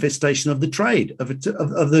a manifestation of the trade, of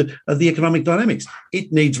the economic dynamics.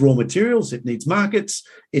 It needs raw materials, it needs markets,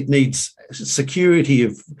 it needs security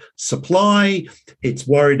of supply. It's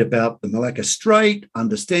worried about the Malacca Strait,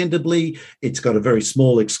 understandably. It's got a very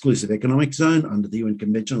small exclusive economic zone under the UN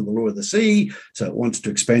Convention on the Law of the Sea. So it wants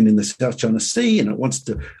to expand in the South China Sea, and it wants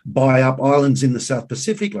to buy up islands in the South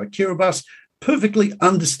Pacific like Kiribati. Perfectly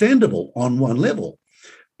understandable on one level.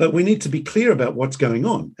 But we need to be clear about what's going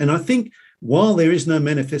on. And I think while there is no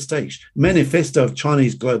manifesto of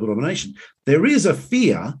Chinese global domination, there is a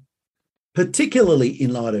fear, particularly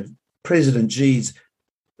in light of President Xi's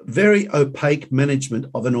very opaque management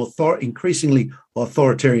of an increasingly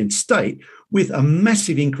authoritarian state with a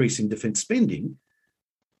massive increase in defence spending.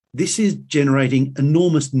 This is generating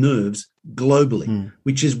enormous nerves globally,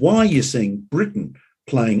 which is why you're seeing Britain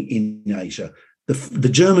playing in Asia, the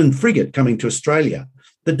German frigate coming to Australia,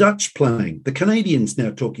 the Dutch playing, the Canadians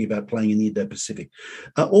now talking about playing in the Indo-Pacific.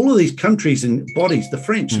 All of these countries and bodies, the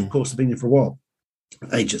French, of course, have been here for a while,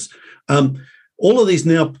 ages. All of these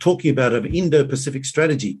now talking about an Indo-Pacific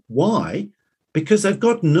strategy. Why? Because they've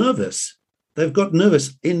got nervous. They've got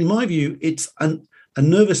nervous. In my view, it's a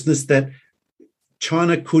nervousness that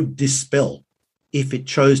China could dispel if it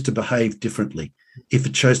chose to behave differently, if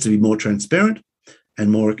it chose to be more transparent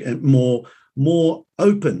and more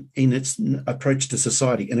open in its approach to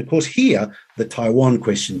society. And of course, here the Taiwan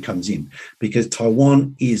question comes in, because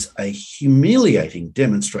Taiwan is a humiliating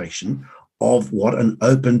demonstration of what an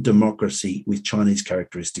open democracy with Chinese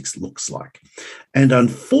characteristics looks like. And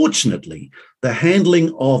unfortunately, the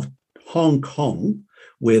handling of Hong Kong,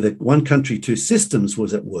 where the one country, two systems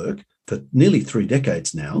was at work for nearly 3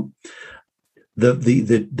 decades now,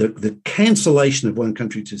 the cancellation of one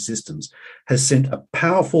country, two systems has sent a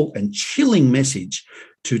powerful and chilling message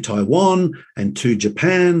to Taiwan and to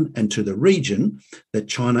Japan and to the region that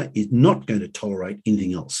China is not going to tolerate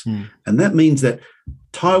anything else. And that means that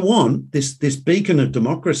Taiwan, this beacon of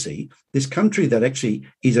democracy, this country that actually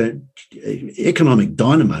is an economic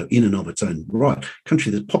dynamo in and of its own right,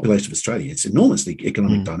 country, the population of Australia, it's enormously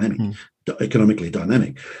economically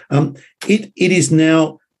dynamic. It is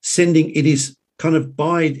now it is kind of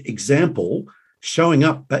by example showing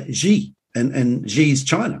up at Xi and Xi's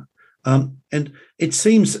China. And it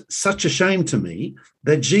seems such a shame to me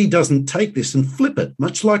that Xi doesn't take this and flip it,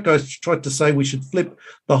 much like I tried to say we should flip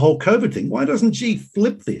the whole COVID thing. Why doesn't Xi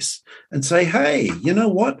flip this and say, hey, you know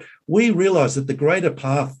what? We realize that the greater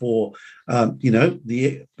path for,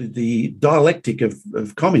 the dialectic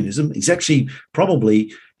of communism is actually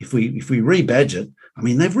probably, if we rebadge it, I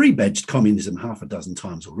mean, they've rebadged communism half a dozen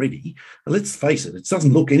times already. But let's face it, it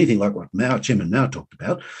doesn't look anything like what Chairman Mao talked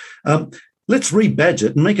about. Let's rebadge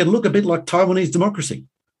it and make it look a bit like Taiwanese democracy.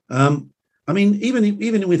 I mean,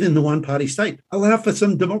 even within the one-party state, allow for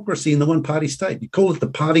some democracy in the one-party state. You call it the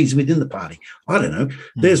parties within the party. I don't know.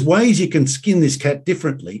 There's ways you can skin this cat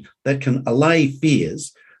differently that can allay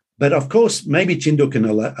fears. But of course, maybe Qinduo can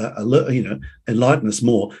enlighten us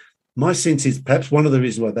more. My sense is perhaps one of the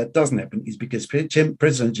reasons why that doesn't happen is because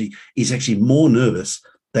President Xi is actually more nervous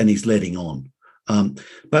than he's letting on.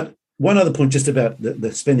 But one other point just about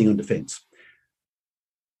the spending on defence.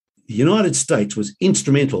 The United States was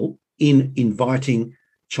instrumental in inviting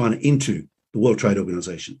China into the World Trade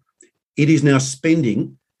Organization. It is now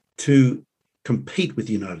spending to compete with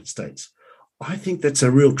the United States. I think that's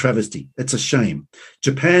a real travesty. It's a shame.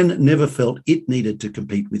 Japan never felt it needed to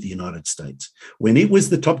compete with the United States. When it was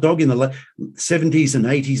the top dog in the 70s and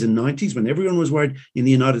 80s and 90s, when everyone was worried in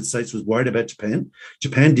the United States was worried about Japan,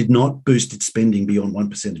 Japan did not boost its spending beyond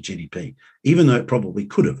 1% of GDP, even though it probably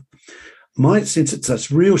could have. My sense, it's a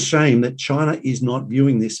real shame that China is not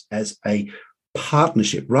viewing this as a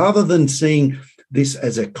partnership, rather than seeing this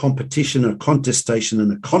as a competition, a contestation,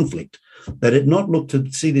 and a conflict, that it not look to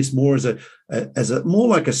see this more as a more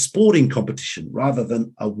like a sporting competition rather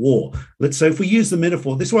than a war. Let's say if we use the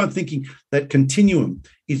metaphor, this is why I'm thinking that continuum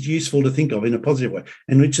is useful to think of in a positive way,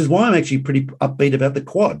 and which is why I'm actually pretty upbeat about the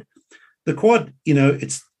Quad. The Quad,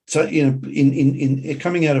 it's so in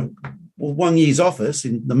coming out of Wang Yi's office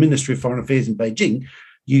in the Ministry of Foreign Affairs in Beijing,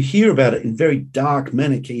 you hear about it in very dark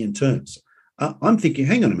Manichaean terms. I'm thinking,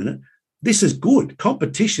 hang on a minute, this is good.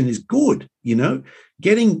 Competition is good,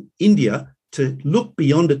 Getting India to look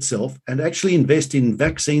beyond itself and actually invest in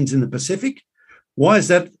vaccines in the Pacific, why is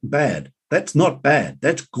that bad? That's not bad.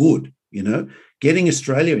 That's good, Getting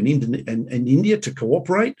Australia and India to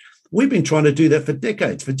cooperate, we've been trying to do that for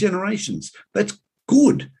decades, for generations. That's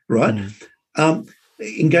good, right?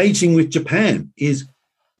 Engaging with Japan is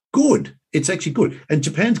good. It's actually good. And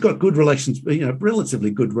Japan's got good relations,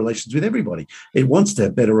 relatively good relations with everybody. It wants to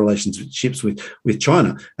have better relationships with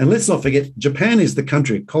China. And let's not forget, Japan is the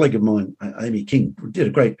country, a colleague of mine, Amy King,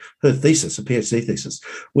 did her thesis, a PhD thesis,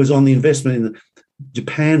 was on the investment in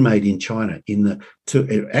Japan made in China in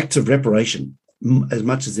the acts of reparation, as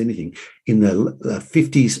much as anything, in the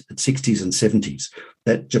 50s, 60s and 70s,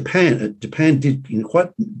 that Japan did in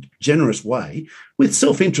quite generous way, with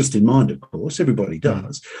self-interest in mind, of course, everybody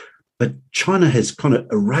does. But China has kind of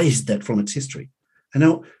erased that from its history. And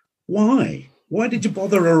now, why? Why did you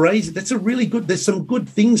bother erasing? That's a really good. There's some good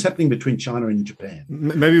things happening between China and Japan.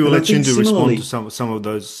 Maybe we'll let Qinduo respond to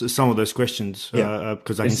some of those questions,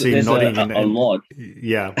 because I can see him nodding. A lot.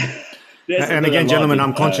 Yeah. And again, gentlemen,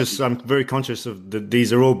 I'm very conscious of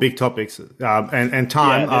these are all big topics, and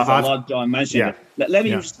time. There's a lot John mentioned. Yeah. Let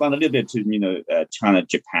me respond a little bit to China,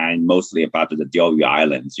 Japan, mostly about the Diaoyu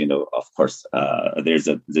Islands. Of course, there's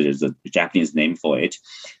a Japanese name for it.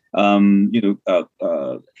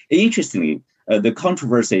 Interestingly, the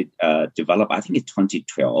controversy developed, I think, in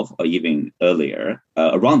 2012 or even earlier.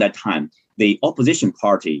 Around that time, the opposition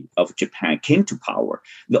party of Japan came to power.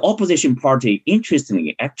 The opposition party,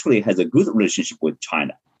 interestingly, actually has a good relationship with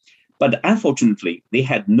China. But unfortunately, they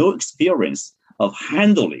had no experience of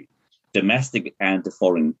handling domestic and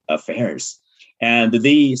foreign affairs. And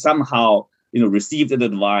they somehow, received an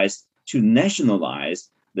advice to nationalize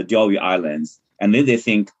the Diaoyu Islands. And then they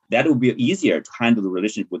think that would be easier to handle the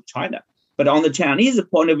relationship with China. But on the Chinese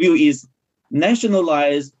point of view is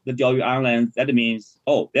nationalize the Diaoyu Islands. That means,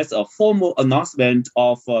 that's a formal announcement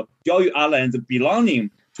of Diaoyu Islands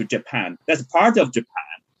belonging to Japan. That's part of Japan.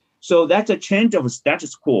 So that's a change of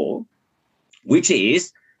status quo, which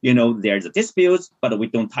is, there's a dispute, but we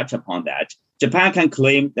don't touch upon that. Japan can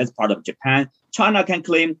claim that's part of Japan. China can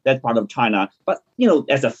claim that's part of China. But,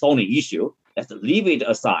 that's a thorny issue. Let's leave it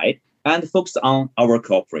aside and focus on our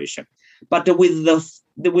cooperation. But with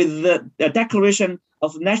the declaration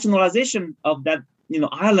of nationalization of that,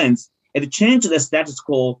 islands, it changed the status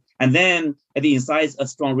quo, and then it incites a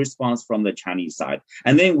strong response from the Chinese side.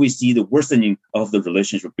 And then we see the worsening of the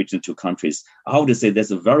relationship between the two countries. I would say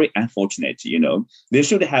that's very unfortunate. They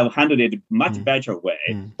should have handled it much better way.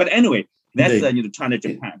 But anyway, that's China,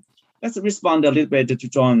 Japan. Let's respond a little bit to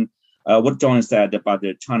John, what John said about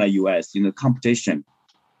the China-US, competition.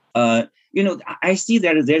 I see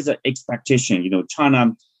that there's an expectation,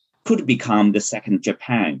 China could become the second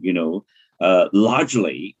Japan,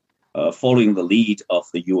 largely following the lead of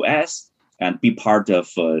the US and be part of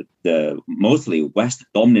the mostly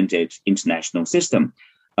West-dominated international system.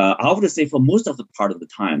 I would say for most of the part of the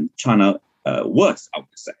time, China was, I would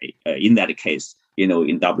say, in that case, in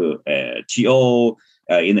WTO,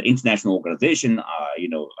 in the international organization,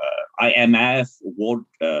 IMF, World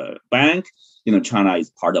Bank, China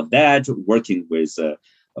is part of that, working with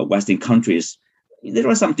Western countries. There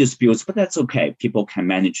are some disputes, but that's okay. People can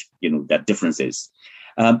manage, that differences.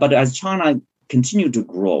 But as China continue to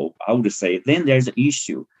grow, I would say then there's an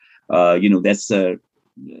issue. That's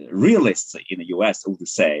realists in the US would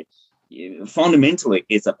say fundamentally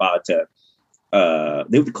it's about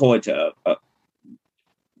they would call it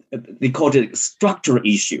they call it a structural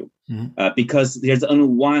issue, because there's only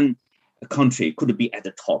one country could be at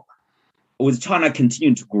the top. With China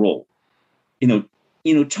continuing to grow,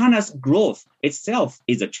 China's growth itself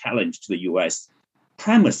is a challenge to the U.S.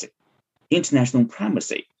 primacy, international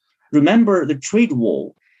primacy. Remember the trade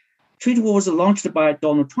war. Trade war was launched by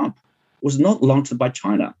Donald Trump, was not launched by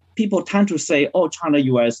China. People tend to say, oh,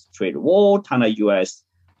 China-U.S. trade war, China-U.S.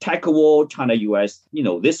 tech war, China-U.S.,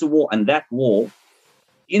 this war and that war.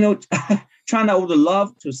 China would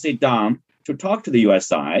love to sit down to talk to the U.S.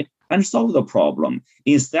 side and solve the problem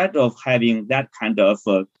instead of having that kind of,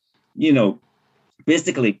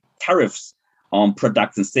 basically tariffs on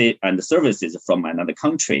products and services from another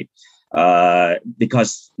country,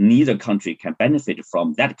 because neither country can benefit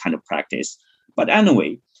from that kind of practice. But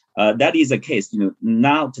anyway, that is the case.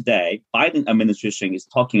 Now today, Biden administration is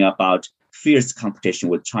talking about fierce competition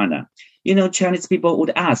with China. Chinese people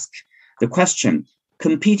would ask the question,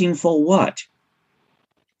 competing for what?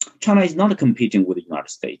 China is not competing with the United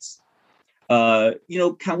States.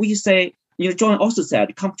 Can we say, John also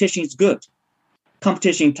said competition is good.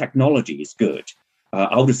 Competition in technology is good.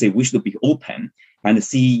 I would say we should be open and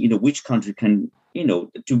see, which country can,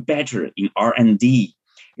 do better in R&D,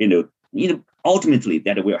 ultimately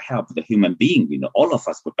that will help the human being. All of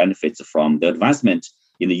us would benefit from the advancement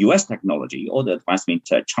in the US technology or the advancement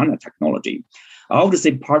in China technology. I would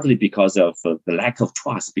say partly because of the lack of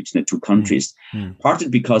trust between the two countries, partly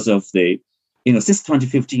because of the, since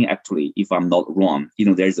 2015, actually, if I'm not wrong,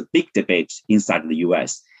 there's a big debate inside the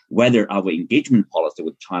US whether our engagement policy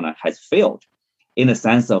with China has failed, in the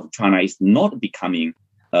sense of China is not becoming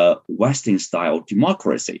a Western-style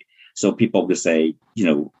democracy. So people would say,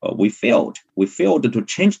 we failed. We failed to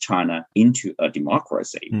change China into a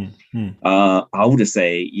democracy. I would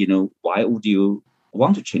say, why would you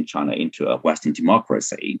want to change China into a Western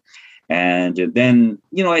democracy? And then,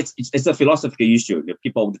 it's a philosophical issue.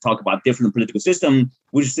 People would talk about different political system,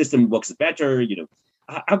 which system works better.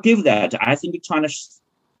 I'll give that. I think China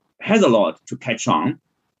has a lot to catch on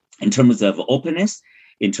in terms of openness,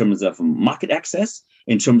 in terms of market access,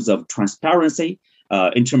 in terms of transparency,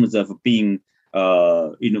 in terms of being,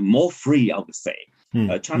 more free, I would say.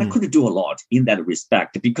 China could do a lot in that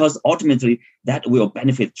respect, because ultimately that will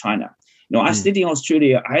benefit China. I stayed in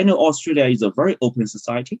Australia. I know Australia is a very open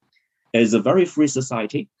society, is a very free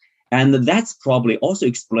society. And that's probably also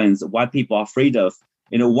explains why people are afraid of,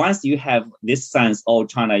 once you have this sense, oh,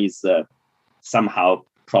 China is somehow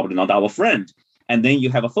probably not our friend. And then you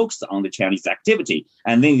have a focus on the Chinese activity.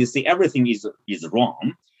 And then you see everything is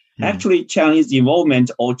wrong. Actually, Chinese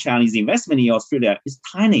involvement or Chinese investment in Australia is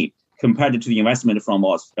tiny compared to the investment from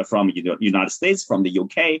United States, from the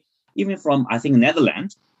UK, even from, I think,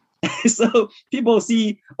 Netherlands. So people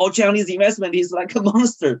see, Chinese investment is like a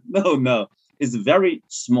monster. No, it's a very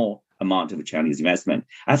small amount of Chinese investment.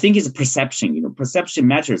 I think it's a perception. Perception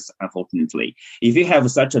matters, unfortunately. If you have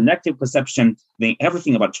such a negative perception, then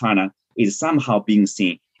everything about China is somehow being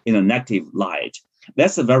seen in a negative light.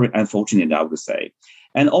 That's a very unfortunate, I would say.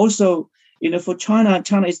 And also, for China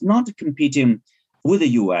is not competing with the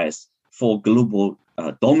US for global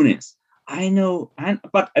dominance. I know,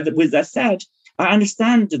 but with that said, I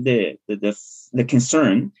understand the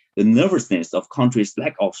concern, the nervousness of countries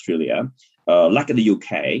like Australia, like the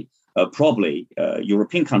UK, probably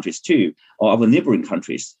European countries too, or our neighboring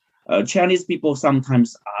countries. Chinese people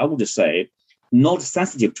sometimes, I would say, not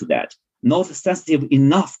sensitive to that, not sensitive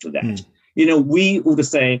enough to that. We would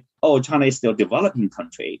say, China is still a developing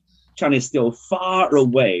country. China is still far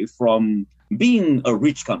away from being a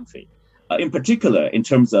rich country. In particular, in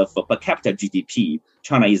terms of per capita GDP,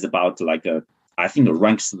 China is about I think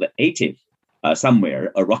ranks the 80th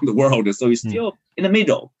somewhere around the world. So it's still in the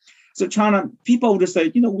middle. So China, people would say,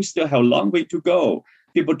 we still have a long way to go.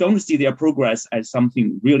 People don't see their progress as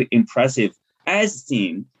something really impressive as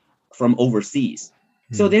seen from overseas.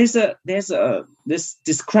 So there's this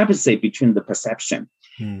discrepancy between the perception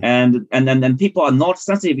and then people are not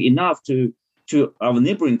sensitive enough to our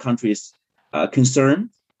neighboring countries' concern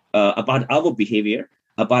about our behavior,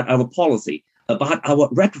 about our policy, about our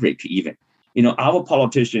rhetoric even. Our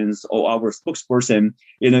politicians or our spokesperson,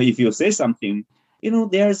 if you say something,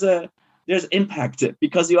 there's impact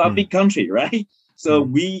because you are a big country, right?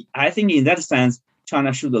 So I think in that sense,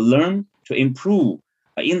 China should learn to improve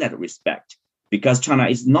in that respect, because China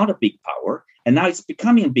is not a big power and now it's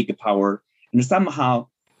becoming a big power, and somehow,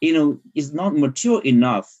 is not mature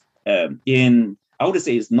enough I would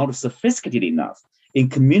say it's not sophisticated enough in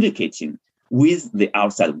communicating with the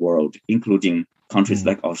outside world, including countries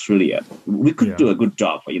like Australia. We could do a good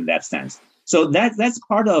job in that sense. So that's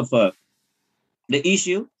part of the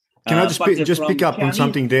issue. Can I just pick up on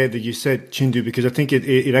something there that you said, Qinduo, because I think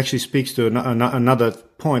it actually speaks to another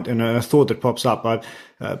point and a thought that pops up. I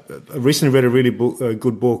recently read a really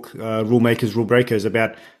good book, Rule Makers, Rule Breakers,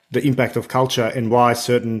 about the impact of culture and why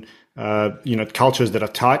certain cultures that are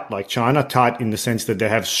tight, like China, tight in the sense that they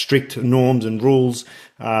have strict norms and rules,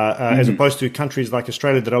 as opposed to countries like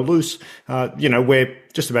Australia that are loose, where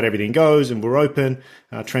just about everything goes and we're open,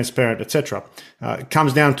 transparent, etc. It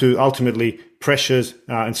comes down to ultimately pressures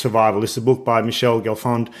and survival. This is a book by Michel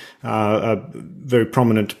Gelfand, a very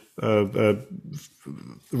prominent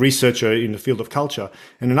researcher in the field of culture.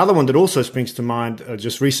 And another one that also springs to mind,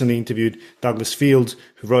 just recently interviewed Douglas Fields,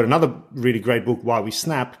 who wrote another really great book, Why We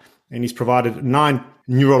Snap, and he's provided 9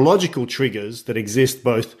 neurological triggers that exist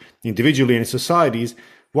both individually and in societies,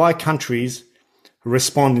 why countries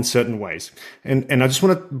respond in certain ways. And I just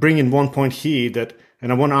want to bring in one point here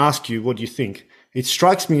and I want to ask you, what do you think? It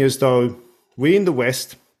strikes me as though we in the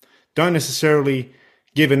West don't necessarily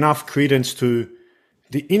give enough credence to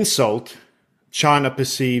the insult China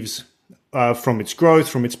perceives from its growth,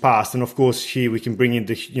 from its past. And of course, here we can bring in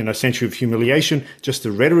the century of humiliation. Just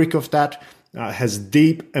the rhetoric of that has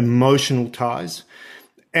deep emotional ties.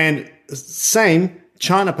 And same,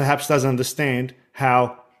 China perhaps doesn't understand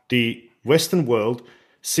how the Western world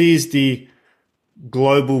sees the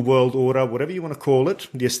global world order, whatever you want to call it,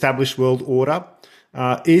 the established world order,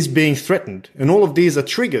 is being threatened. And all of these are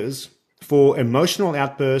triggers for emotional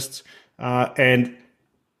outbursts and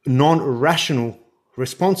non-rational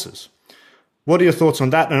responses. What are your thoughts on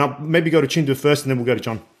that? And I'll maybe go to Qinduo first, and then we'll go to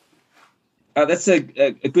John. That's a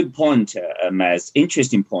good point, Maz.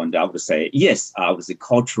 Interesting point, I would say. Yes, I would say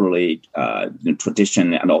culturally,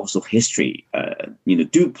 tradition and also history,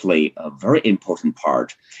 do play a very important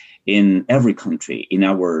part in every country, in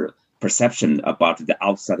our perception about the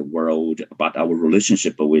outside world, about our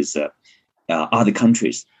relationship with other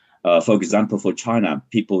countries. For example, for China,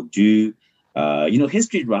 people do,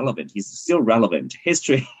 history is relevant. It's still relevant.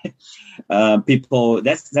 History, people,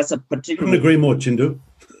 that's a particular... Couldn't agree more, Qinduo.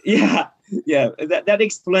 Yeah, that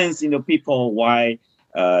explains, people why,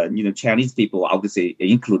 Chinese people, I would say,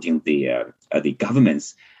 including the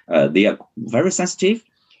governments, they are very sensitive,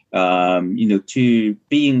 to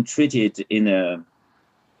being treated in a,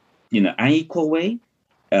 unequal way,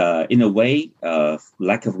 in a way of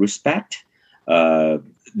lack of respect,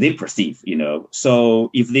 they perceive, So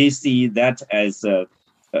if they see that as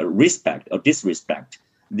respect or disrespect,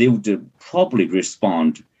 they would probably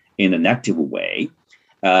respond in a negative way.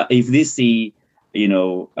 If they see,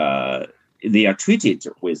 they are treated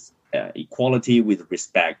with equality, with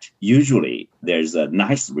respect, usually there's a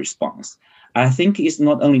nice response. I think it's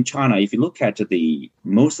not only China. If you look at the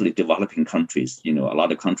mostly developing countries, a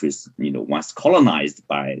lot of countries, once colonized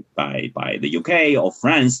by the UK or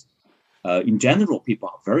France, in general, people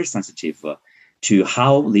are very sensitive to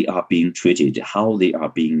how they are being treated, how they are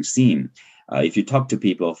being seen. If you talk to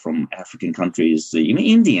people from African countries, even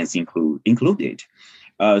Indians included.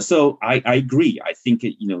 So I agree. I think,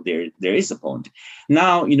 there is a point.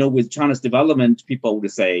 Now, with China's development, people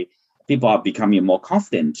would say people are becoming more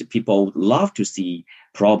confident. People would love to see,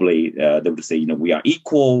 probably, they would say, we are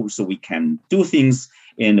equal, so we can do things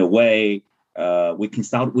in a way we can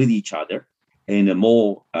start with each other in a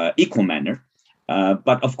more equal manner.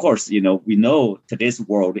 But of course, we know today's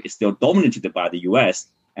world is still dominated by the US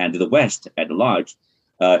and the West at large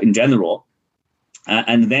in general.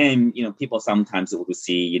 And then, people sometimes will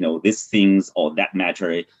see, these things or that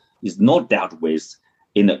matter is not dealt with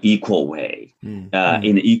in an equal way, in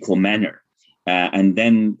an equal manner. And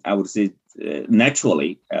then I would say,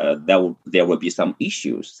 naturally, there will be some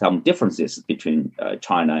issues, some differences between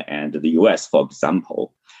China and the US, for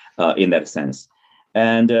example, in that sense.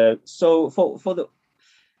 And so for the,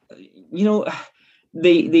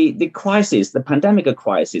 the crisis, the pandemic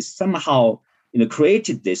crisis somehow,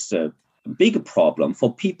 created this big problem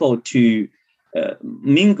for people to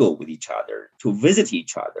mingle with each other, to visit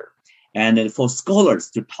each other, and for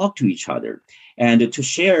scholars to talk to each other and to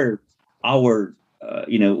share our,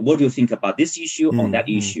 what do you think about this issue on that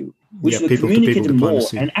issue? We should communicate more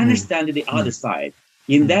and understand the other side.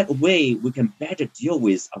 In that way, we can better deal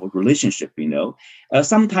with our relationship,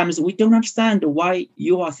 Sometimes we don't understand why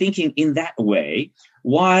you are thinking in that way,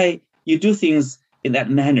 why you do things in that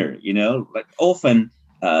manner, like often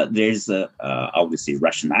there's obviously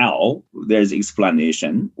rationale, there's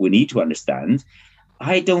explanation we need to understand.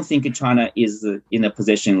 I don't think China is in a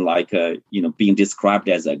position like, being described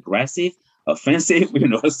as aggressive, offensive,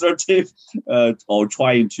 assertive, or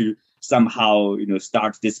trying to somehow,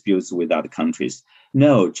 start disputes with other countries.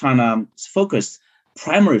 No, China's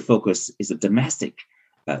primary focus is a domestic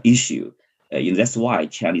issue. That's why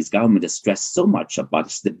Chinese government stress so much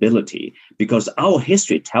about stability, because our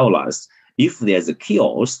history tells us if there's a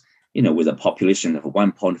chaos, with a population of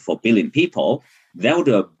 1.4 billion people, that would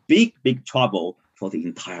be a big, big trouble for the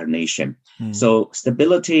entire nation. So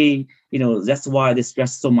stability, that's why they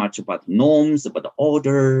stress so much about norms, about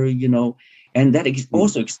order, and that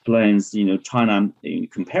also explains, China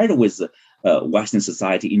compared with Western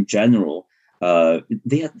society in general,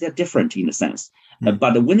 they're different in a sense.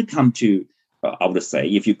 But when it comes to, I would say,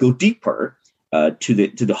 if you go deeper to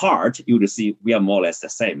the heart, you would see we are more or less the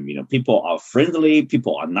same. People are friendly,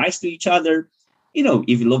 people are nice to each other.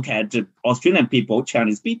 If you look at Australian people,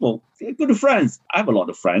 Chinese people, they're good friends. I have a lot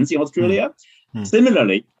of friends in Australia.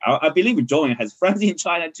 Similarly, I believe John has friends in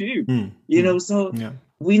China too. So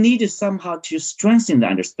we need to somehow to strengthen the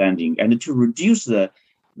understanding and to reduce the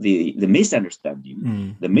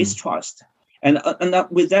misunderstanding, the mistrust. And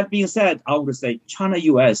with that being said, I would say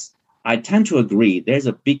China-US, I tend to agree there's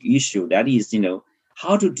a big issue that is,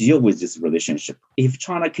 how to deal with this relationship. If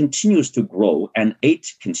China continues to grow, and it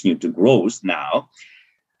continues to grow now,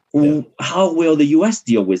 how will the US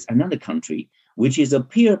deal with another country, which is a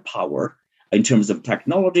peer power in terms of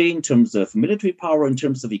technology, in terms of military power, in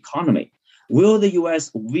terms of economy? Will the US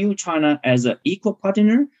view China as an equal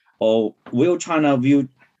partner, or will China view,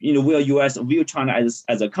 will US view China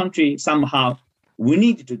as a country somehow we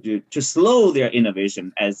need to slow their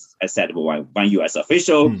innovation, as said by one US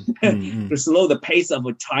official, to slow the pace of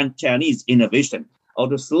Chinese innovation or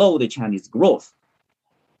to slow the Chinese growth.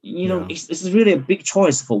 It's really a big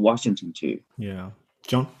choice for Washington too. Yeah.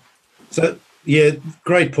 John? So,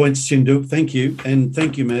 great points, Qinduo. Thank you. And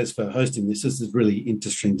thank you, Maz, for hosting this. This is really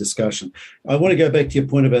interesting discussion. I want to go back to your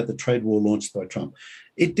point about the trade war launched by Trump.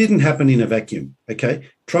 It didn't happen in a vacuum, okay?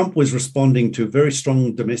 Trump was responding to very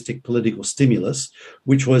strong domestic political stimulus,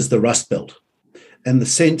 which was the Rust Belt and the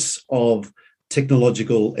sense of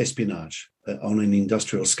technological espionage on an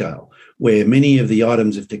industrial scale, where many of the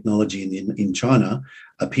items of technology in China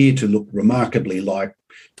appear to look remarkably like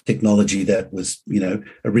technology that was,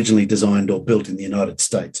 originally designed or built in the United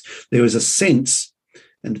States. There was a sense,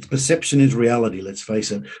 and perception is reality, let's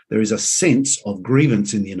face it, there is a sense of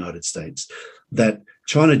grievance in the United States that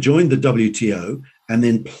China joined the WTO and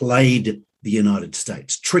then played the United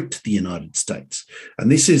States, tricked the United States.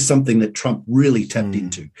 And this is something that Trump really tapped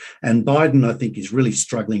into. And Biden, I think, is really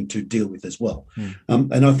struggling to deal with as well.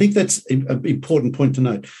 And I think that's an important point to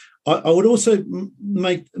note. I would also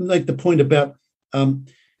make the point about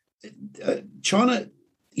China.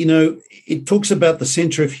 It talks about the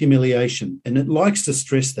center of humiliation, and it likes to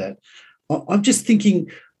stress that. I'm just thinking,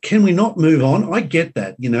 can we not move on? I get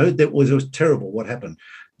that, it was terrible what happened.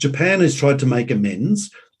 Japan has tried to make amends.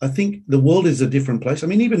 I think the world is a different place. I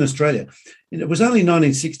mean, even Australia, it was only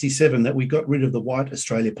 1967 that we got rid of the white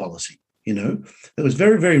Australia policy, it was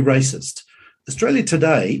very, very racist. Australia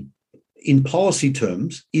today, in policy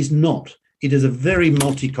terms, is not. It is a very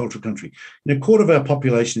multicultural country. A quarter of our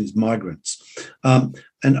population is migrants. And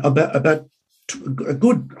about a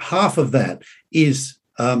good half of that is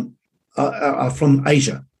are from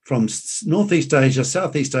Asia, from Northeast Asia,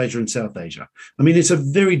 Southeast Asia, and South Asia. I mean, it's a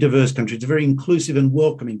very diverse country. It's a very inclusive and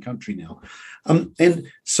welcoming country now. And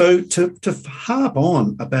so to harp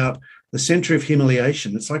on about the center of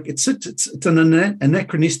humiliation, it's like it's an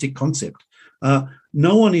anachronistic concept.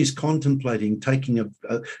 No one is contemplating taking the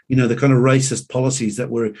kind of racist policies that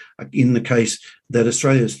were in the case that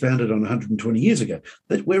Australia was founded on 120 years ago.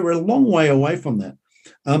 That we're a long way away from that.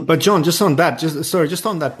 But John, just on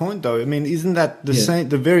that point though, I mean, isn't that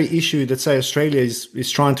the very issue that, say, Australia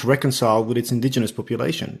is trying to reconcile with its indigenous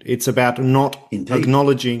population? It's about not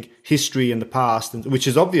acknowledging history and the past, which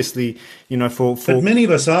is obviously, for But many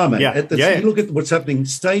of us are, mate. You look at what's happening.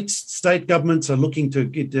 State governments are looking to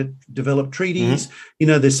develop treaties.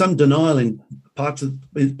 There's some denial in parts of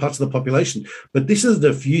the population, but this is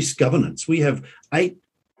diffuse governance. We have 8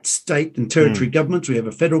 state and territory governments, we have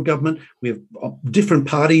a federal government, we have different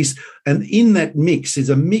parties, and in that mix is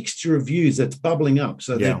a mixture of views that's bubbling up.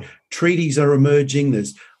 So that treaties are emerging,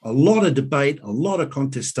 there's a lot of debate, a lot of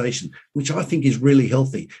contestation, which I think is really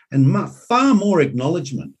healthy, and far more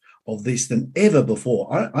acknowledgement of this than ever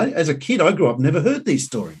before. I as a kid, I grew up, never heard these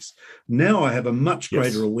stories. Now I have a much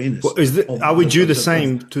greater awareness. Well, are we due the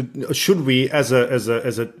same should we as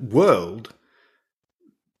a world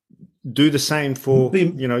do the same for be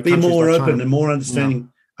more like open China? and more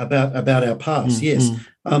understanding about our past? Yes.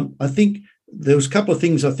 I think there was a couple of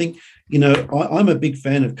things. I think I'm a big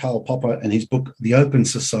fan of Karl Popper and his book The Open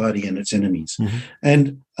Society and Its Enemies,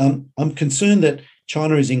 and I'm concerned that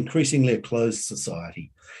China is increasingly a closed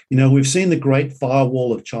society. We've seen the great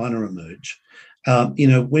firewall of China emerge,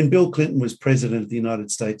 When Bill Clinton was president of the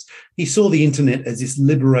United States, he saw the internet as this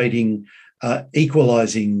liberating,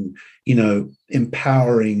 equalizing,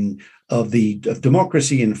 empowering of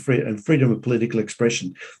democracy and freedom of political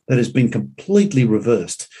expression that has been completely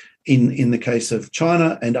reversed in the case of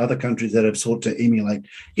China and other countries that have sought to emulate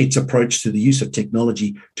its approach to the use of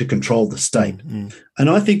technology to control the state. Mm-hmm. And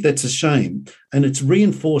I think that's a shame. And it's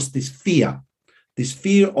reinforced this fear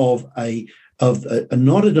of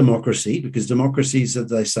not a democracy, because democracies, as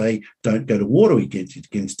they say, don't go to war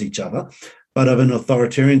against each other, but of an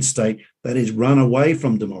authoritarian state that is run away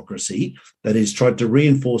from democracy, that has tried to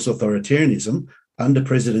reinforce authoritarianism under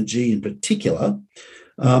President Xi in particular,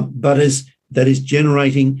 that is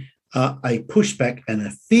generating a pushback and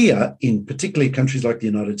a fear in particularly countries like the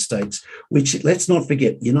United States, which, let's not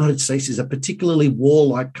forget, the United States is a particularly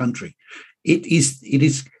warlike country.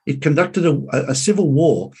 It conducted a civil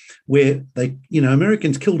war where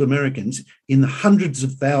Americans killed Americans in the hundreds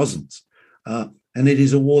of thousands. And it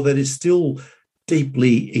is a war that is still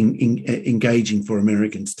deeply engaging for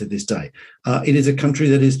Americans to this day. It is a country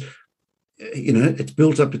that is, it's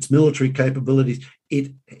built up its military capabilities.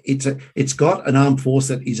 It's got an armed force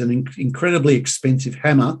that is an incredibly expensive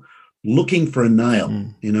hammer looking for a nail,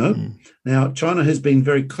 Now, China has been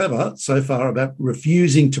very clever so far about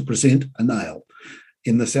refusing to present a nail.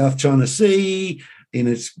 In the South China Sea, in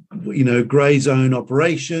its, grey zone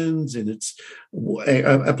operations, in its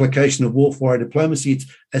application of warfare diplomacy, it's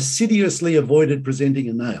assiduously avoided presenting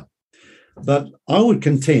a nail. But I would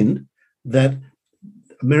contend that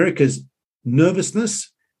America's nervousness,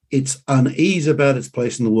 its unease about its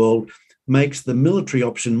place in the world, makes the military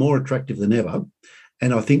option more attractive than ever.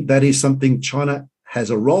 And I think that is something China has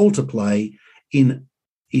a role to play in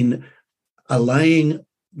allaying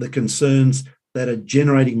the concerns that are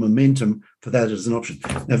generating momentum for that as an option.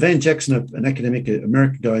 Now, Van Jackson, an academic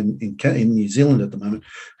American guy in New Zealand at the moment,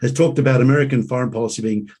 has talked about American foreign policy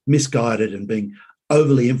being misguided and being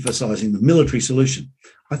overly emphasizing the military solution.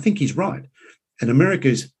 I think he's right. And America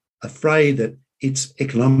is afraid that its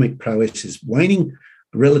economic prowess is waning.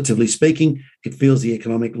 Relatively speaking, it feels the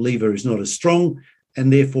economic lever is not as strong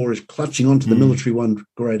and therefore is clutching onto the military one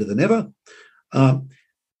greater than ever.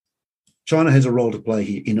 China has a role to play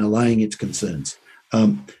here in allaying its concerns.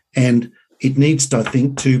 And it needs to, I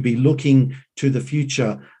think, to be looking to the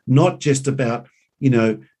future, not just about,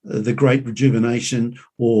 the great rejuvenation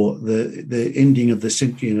or the ending of the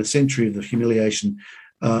century of the humiliation,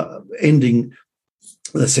 ending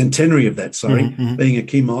the centenary of that, being a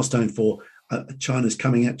key milestone for China's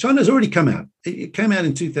coming out. China's already come out. It came out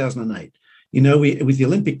in 2008. With the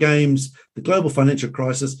Olympic Games, the global financial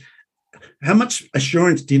crisis, how much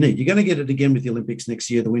assurance do you need? You're going to get it again with the Olympics next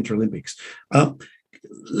year, the Winter Olympics.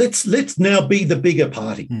 Let's now be the bigger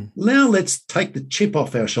party. Now let's take the chip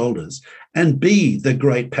off our shoulders and be the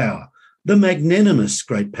great power, the magnanimous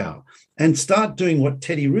great power, and start doing what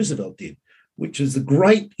Teddy Roosevelt did, which is the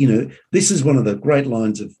great, this is one of the great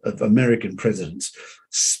lines of American presidents: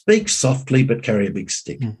 speak softly but carry a big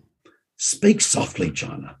stick. Speak softly,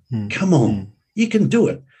 China. Come on, you can do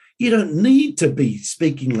it. You don't need to be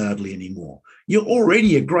speaking loudly anymore. You're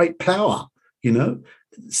already a great power,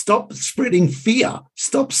 Stop spreading fear.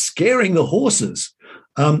 Stop scaring the horses.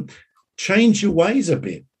 Change your ways a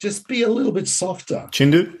bit. Just be a little bit softer.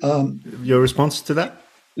 Qinduo, your response to that?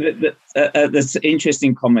 That's an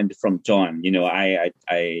interesting comment from John.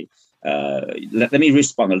 Let me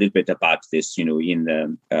respond a little bit about this. In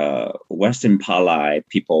the Western parlay,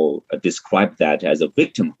 people describe that as a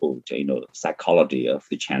victimhood, psychology of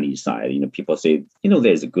the Chinese side. People say,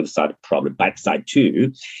 there's a good side, probably bad side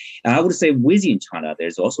too. And I would say within China,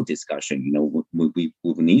 there's also discussion. We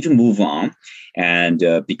need to move on, and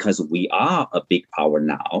because we are a big power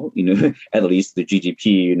now, at least the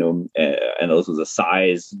GDP, and also the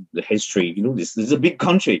size, the history. This is a big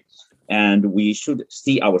country. And we should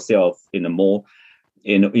see ourselves in a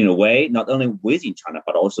way, not only within China,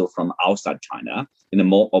 but also from outside China, in a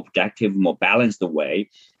more objective, more balanced way.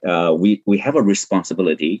 We have a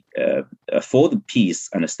responsibility for the peace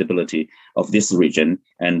and the stability of this region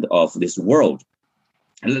and of this world.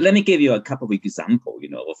 And let me give you a couple of examples,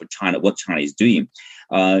 of China, what China is doing.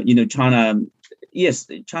 China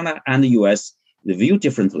and the US, they view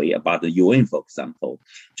differently about the UN, for example.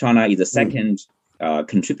 China is the second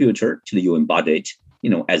contributor to the UN budget,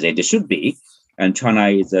 as it should be. And China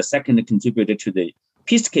is the second contributor to the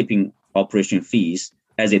peacekeeping operation fees,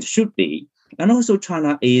 as it should be. And also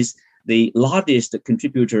China is the largest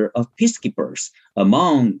contributor of peacekeepers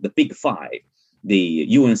among the big five, the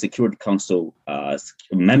UN Security Council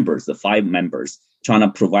members, the 5 members.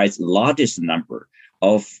 China provides the largest number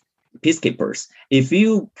of peacekeepers. If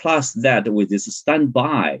you plus that with this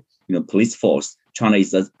standby, police force, China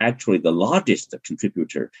is actually the largest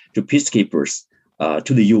contributor to peacekeepers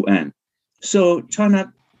to the UN. So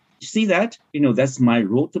China, see that, that's my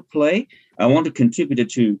role to play. I want to contribute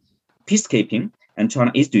to peacekeeping, and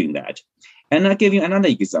China is doing that. And I'll give you another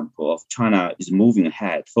example of China is moving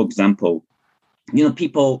ahead. For example,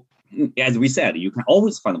 people, as we said, you can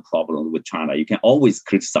always find a problem with China. You can always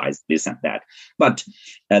criticize this and that. But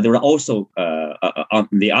there are also on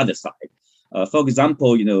the other side. For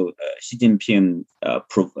example, Xi Jinping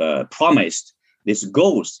promised these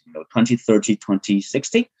goals, 2030,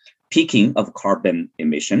 2060, peaking of carbon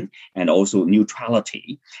emission and also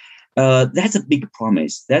neutrality. That's a big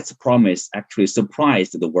promise. That's a promise actually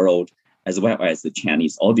surprised the world as well as the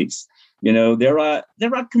Chinese audience. There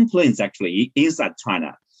are complaints actually inside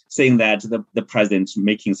China saying that the president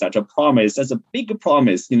making such a promise, as a big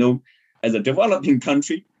promise, as a developing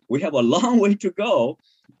country, we have a long way to go.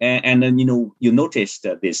 And then, you noticed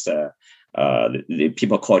this, the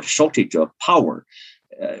people call it shortage of power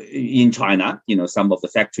in China. Some of the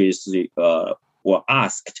factories were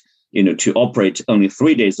asked, to operate only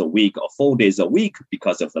 3 days a week or 4 days a week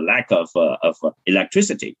because of the lack of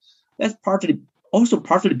electricity. That's partly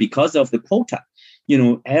because of the quota.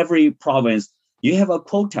 Every province, you have a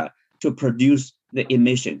quota to produce the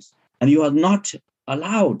emissions, and you are not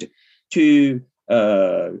allowed to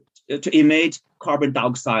emit carbon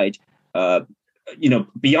dioxide,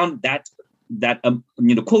 beyond that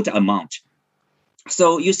quota amount.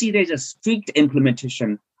 So you see, there's a strict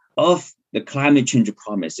implementation of the climate change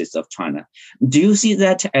promises of China. Do you see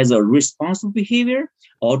that as a responsible behavior,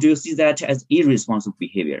 or do you see that as irresponsible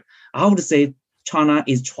behavior? I would say China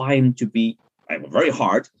is trying to be very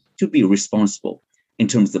hard to be responsible in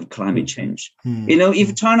terms of climate change.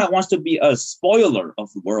 If China wants to be a spoiler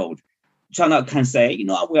of the world, China can say,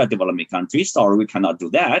 we are a developing country. Sorry, we cannot do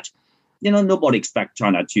that. Nobody expects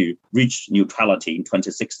China to reach neutrality in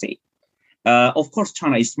 2060. Of course,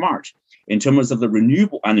 China is smart in terms of the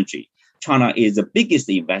renewable energy. China is the biggest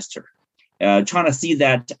investor. China sees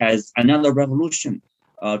that as another revolution.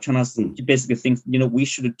 China basically thinks, we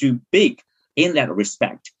should do big in that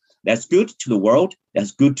respect. That's good to the world.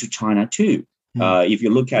 That's good to China too. If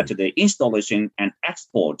you look at the installation and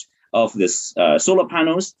export of this solar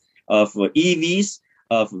panels, of EVs,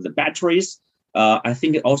 of the batteries, I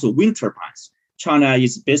think also wind turbines. China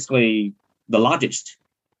is basically the largest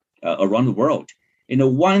around the world.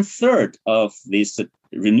 1/3 of this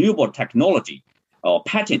renewable technology or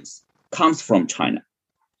patents comes from China.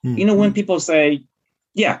 When people say,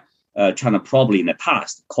 China probably in the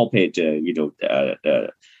past copied,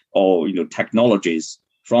 technologies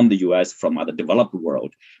from the US, from other developed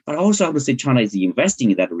world, but also I would say China is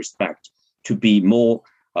investing in that respect to be more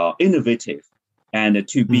innovative and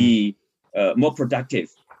to be more productive.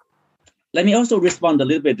 Let me also respond a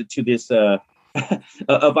little bit to this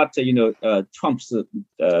about Trump's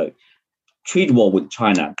trade war with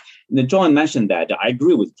China. John mentioned that. I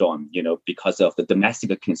agree with John. Because of the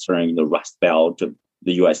domestic concern, Rust Belt,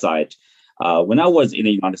 the U.S. side. When I was in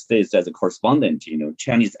the United States as a correspondent,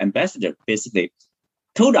 Chinese ambassador basically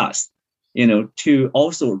told us, to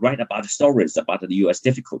also write about stories about the U.S.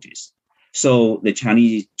 difficulties. So the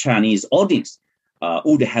Chinese audience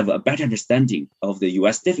would have a better understanding of the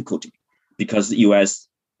U.S. difficulty, because the U.S.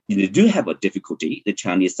 do have a difficulty. The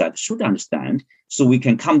Chinese side should understand, so we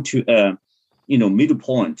can come to a middle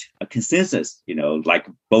point, a consensus. Like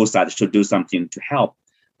both sides should do something to help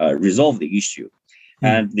resolve the issue.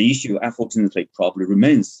 And the issue, unfortunately, probably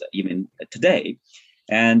remains even today.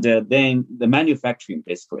 And then the manufacturing,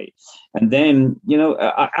 basically. And then,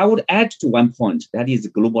 I would add to one point, that is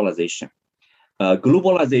globalization.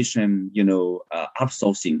 Globalization,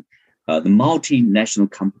 outsourcing, the multinational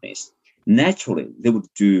companies, naturally, they would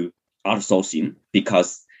do outsourcing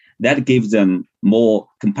because that gives them more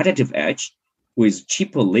competitive edge with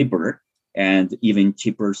cheaper labor and even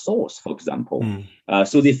cheaper source, for example.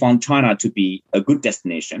 So they found China to be a good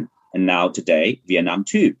destination. And now today, Vietnam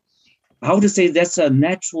too. I would say that's a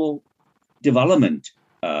natural development,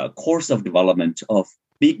 course of development of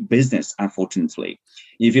big business, unfortunately.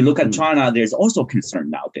 If you look at China, there's also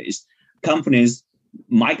concern nowadays. Companies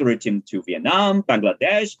migrating to Vietnam,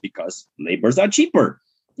 Bangladesh, because labors are cheaper.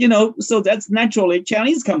 So that's naturally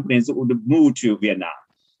Chinese companies would move to Vietnam.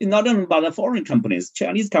 Not only about the foreign companies,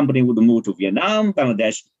 Chinese company would move to Vietnam,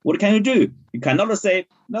 Bangladesh. What can you do? You cannot say,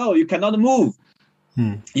 no, you cannot move.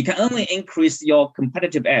 You can only increase your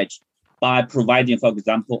competitive edge by providing, for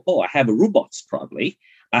example, I have robots probably.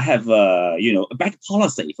 I have, a better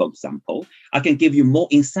policy, for example. I can give you more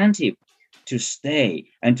incentive to stay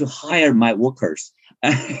and to hire my workers.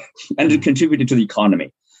 and to contribute to the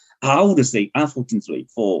economy. I would say, unfortunately,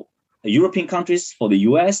 for European countries, for the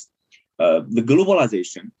US, the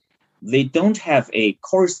globalization, they don't have a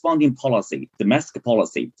corresponding policy, domestic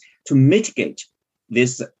policy, to mitigate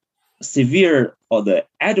this severe or the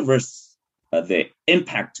adverse, the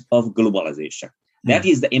impact of globalization. That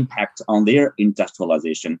is the impact on their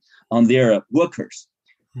industrialization, on their workers.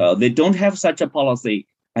 They don't have such a policy,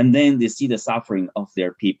 and then they see the suffering of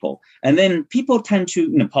their people. And then people tend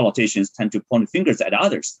to, politicians tend to point fingers at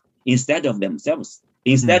others instead of themselves,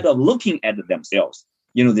 instead of looking at themselves.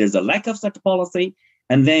 There's a lack of such policy.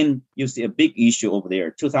 And then you see a big issue over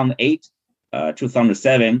there, 2008,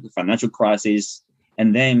 2007, the financial crisis.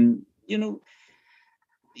 And then,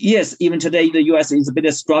 yes, even today, the US is a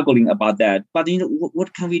bit struggling about that. But,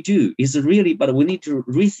 what can we do? But we need to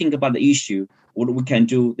rethink about the issue, what we can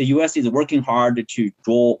do. The US is working hard to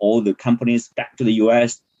draw all the companies back to the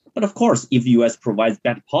US. But of course, if the US provides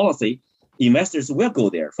better policy, investors will go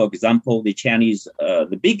there. For example, the Chinese,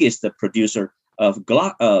 the biggest producer of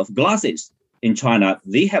glasses in China,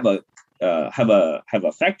 they have a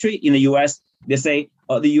factory in the US. They say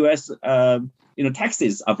the US,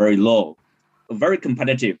 taxes are very low, very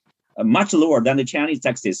competitive, much lower than the Chinese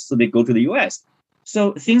taxes. So they go to the US.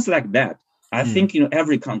 So things like that. I think,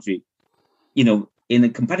 every country, in a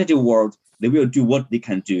competitive world, they will do what they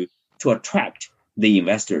can do to attract the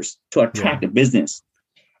investors, to attract the business.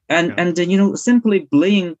 And simply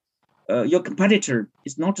blame your competitor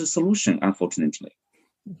is not a solution, unfortunately.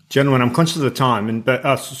 Gentlemen, I'm conscious of the time, but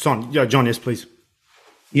John, yes, please.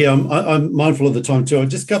 Yeah, I'm mindful of the time too.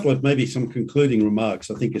 Just a couple of maybe some concluding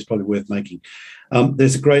remarks I think is probably worth making.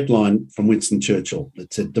 There's a great line from Winston Churchill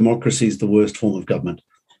that said, "Democracy is the worst form of government,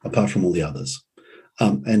 apart from all the others."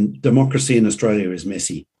 And democracy in Australia is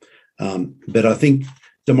messy. But I think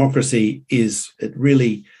democracy is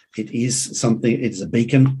something, it's a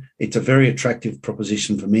beacon. It's a very attractive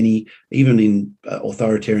proposition for many, even in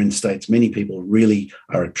authoritarian states. Many people really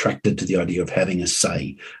are attracted to the idea of having a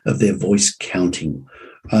say, of their voice counting.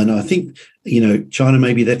 And I think, China,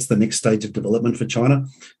 maybe that's the next stage of development for China,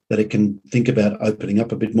 that it can think about opening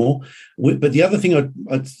up a bit more. But the other thing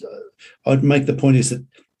I'd make the point is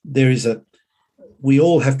that we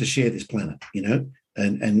all have to share this planet,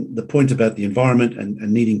 and the point about the environment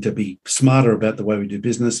and needing to be smarter about the way we do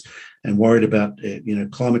business and worried about,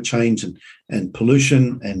 climate change and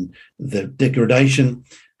pollution and the degradation,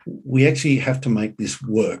 we actually have to make this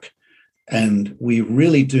work. And we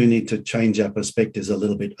really do need to change our perspectives a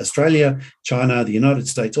little bit. Australia, China, the United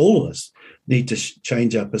States, all of us need to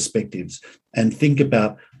change our perspectives and think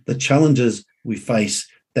about the challenges we face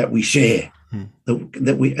that we share.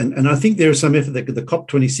 And I think there is some effort that the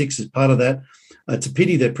COP26 is part of that. It's a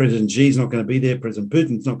pity that President Xi is not going to be there. President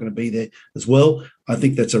Putin's not going to be there as well. I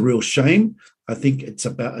think that's a real shame. I think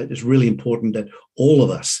it's really important that all of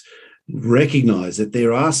us recognize that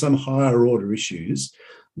there are some higher order issues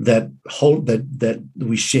that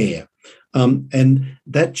we share. And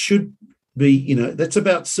that should be, that's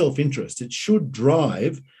about self-interest. It should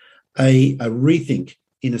drive a rethink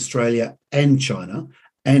in Australia and China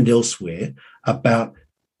and elsewhere about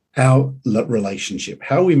our relationship,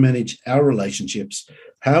 how we manage our relationships,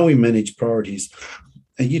 how we manage priorities.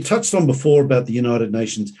 And you touched on before about the United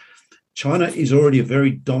Nations. China is already a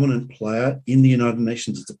very dominant player in the United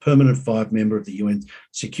Nations. It's a permanent 5 member of the UN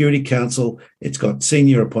Security Council. It's got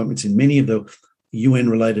senior appointments in many of the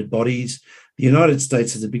UN-related bodies. The United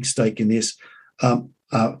States has a big stake in this.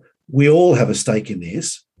 We all have a stake in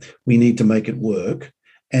this. We need to make it work.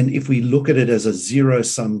 And if we look at it as a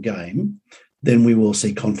zero-sum game, then we will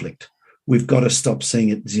see conflict. We've got to stop seeing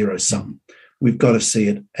it zero-sum. We've got to see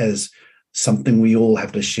it as something we all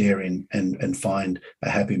have to share in and find a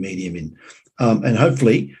happy medium in. And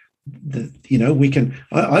hopefully, we can.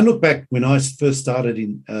 I look back when I first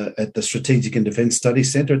started at the Strategic and Defence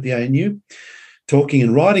Studies Centre at the ANU, talking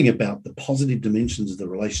and writing about the positive dimensions of the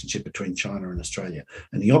relationship between China and Australia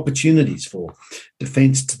and the opportunities for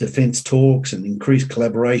defence-to-defence talks and increased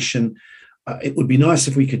collaboration. It would be nice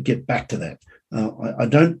if we could get back to that. I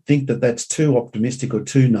don't think that that's too optimistic or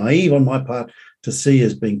too naive on my part to see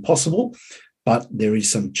as being possible, but there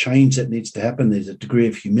is some change that needs to happen. There's a degree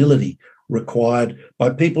of humility required by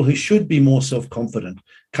people who should be more self-confident,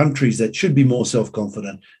 countries that should be more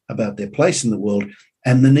self-confident about their place in the world,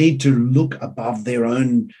 and the need to look above their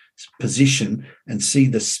own position and see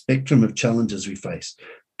the spectrum of challenges we face: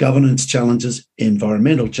 governance challenges,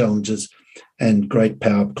 environmental challenges, and great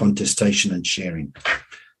power contestation and sharing.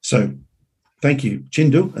 So thank you,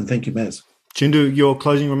 Qinduo, and thank you, Maz. Qinduo, your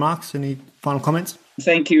closing remarks, any final comments?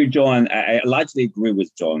 Thank you, John. I largely agree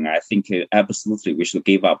with John. I think absolutely we should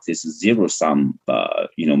give up this zero-sum,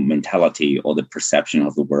 mentality or the perception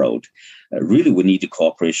of the world. Really, we need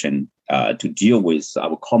cooperation to deal with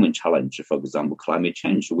our common challenge. For example, climate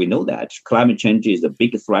change. We know that climate change is a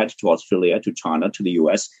big threat to Australia, to China, to the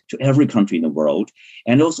US, to every country in the world.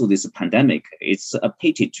 And also this pandemic, it's a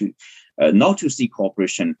pity to not to see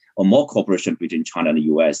cooperation or more cooperation between China and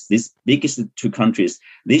the US. These biggest two countries,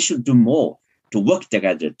 they should do more to work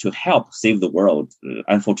together to help save the world.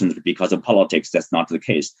 Unfortunately, because of politics, that's not the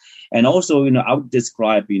case. And also, I would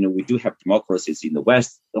describe, we do have democracies in the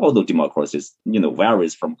West, although democracies,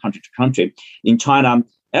 varies from country to country. In China,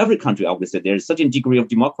 every country, I would say, there is a certain degree of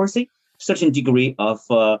democracy, certain degree of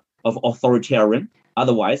authoritarian.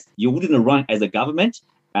 Otherwise, you wouldn't run as a government,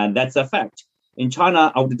 and that's a fact. In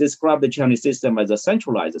China, I would describe the Chinese system as a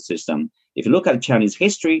centralized system. If you look at Chinese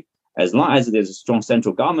history, as long as there's a strong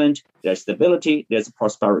central government, there's stability, there's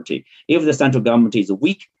prosperity. If the central government is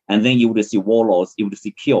weak, and then you would see warlords, you would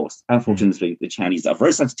see chaos. Unfortunately, the Chinese are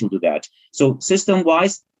very sensitive to that. So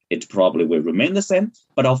system-wise, it probably will remain the same.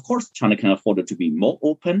 But of course, China can afford to be more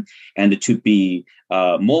open and to be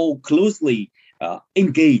more closely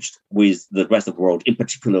engaged with the rest of the world, in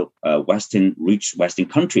particular, rich Western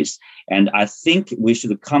countries. And I think we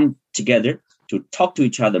should come together to talk to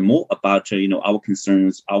each other more about, our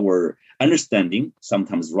concerns, our understanding,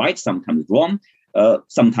 sometimes right, sometimes wrong,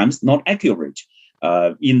 sometimes not accurate.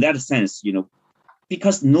 In that sense,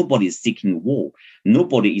 because nobody is seeking war,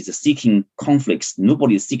 nobody is seeking conflicts,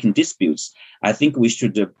 nobody is seeking disputes. I think we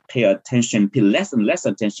should pay less and less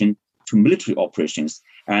attention to military operations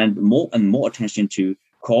and more attention to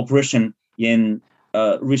cooperation in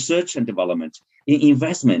research and development, in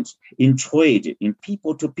investment, in trade, in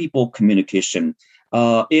people-to-people communication,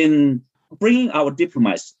 in bringing our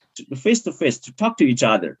diplomats face-to-face to talk to each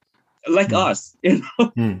other, like us.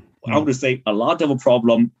 I would say a lot of a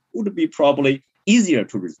problem would be probably easier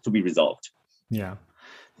to be resolved. Yeah.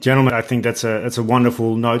 Gentlemen, I think that's a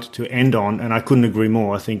wonderful note to end on, and I couldn't agree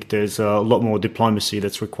more. I think there's a lot more diplomacy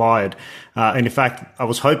that's required. And in fact, I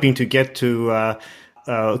was hoping to get to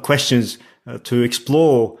questions to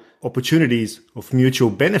explore opportunities of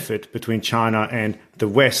mutual benefit between China and the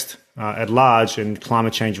West at large, and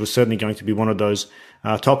climate change was certainly going to be one of those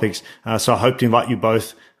topics. So I hope to invite you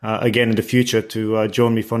both again in the future to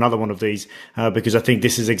join me for another one of these, because I think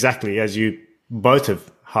this is exactly, as you both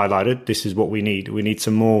have highlighted, this is what we need. We need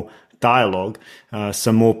some more dialogue,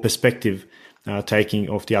 some more perspective taking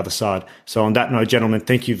off the other side. So on that note, gentlemen,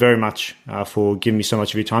 thank you very much for giving me so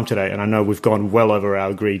much of your time today. And I know we've gone well over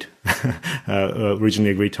our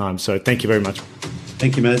originally agreed time. So thank you very much.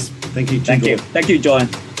 Thank you, Maz. Thank you. Thank you. Thank you, John.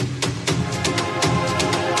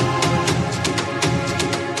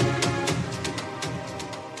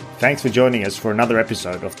 Thanks for joining us for another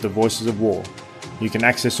episode of The Voices of War. You can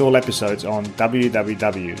access all episodes on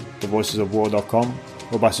www.thevoicesofwar.com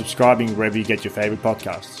or by subscribing wherever you get your favorite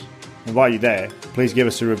podcasts. And while you're there, please give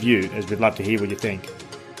us a review, as we'd love to hear what you think.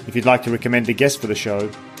 If you'd like to recommend a guest for the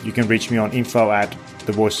show, you can reach me on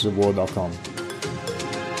info@thevoicesofwar.com.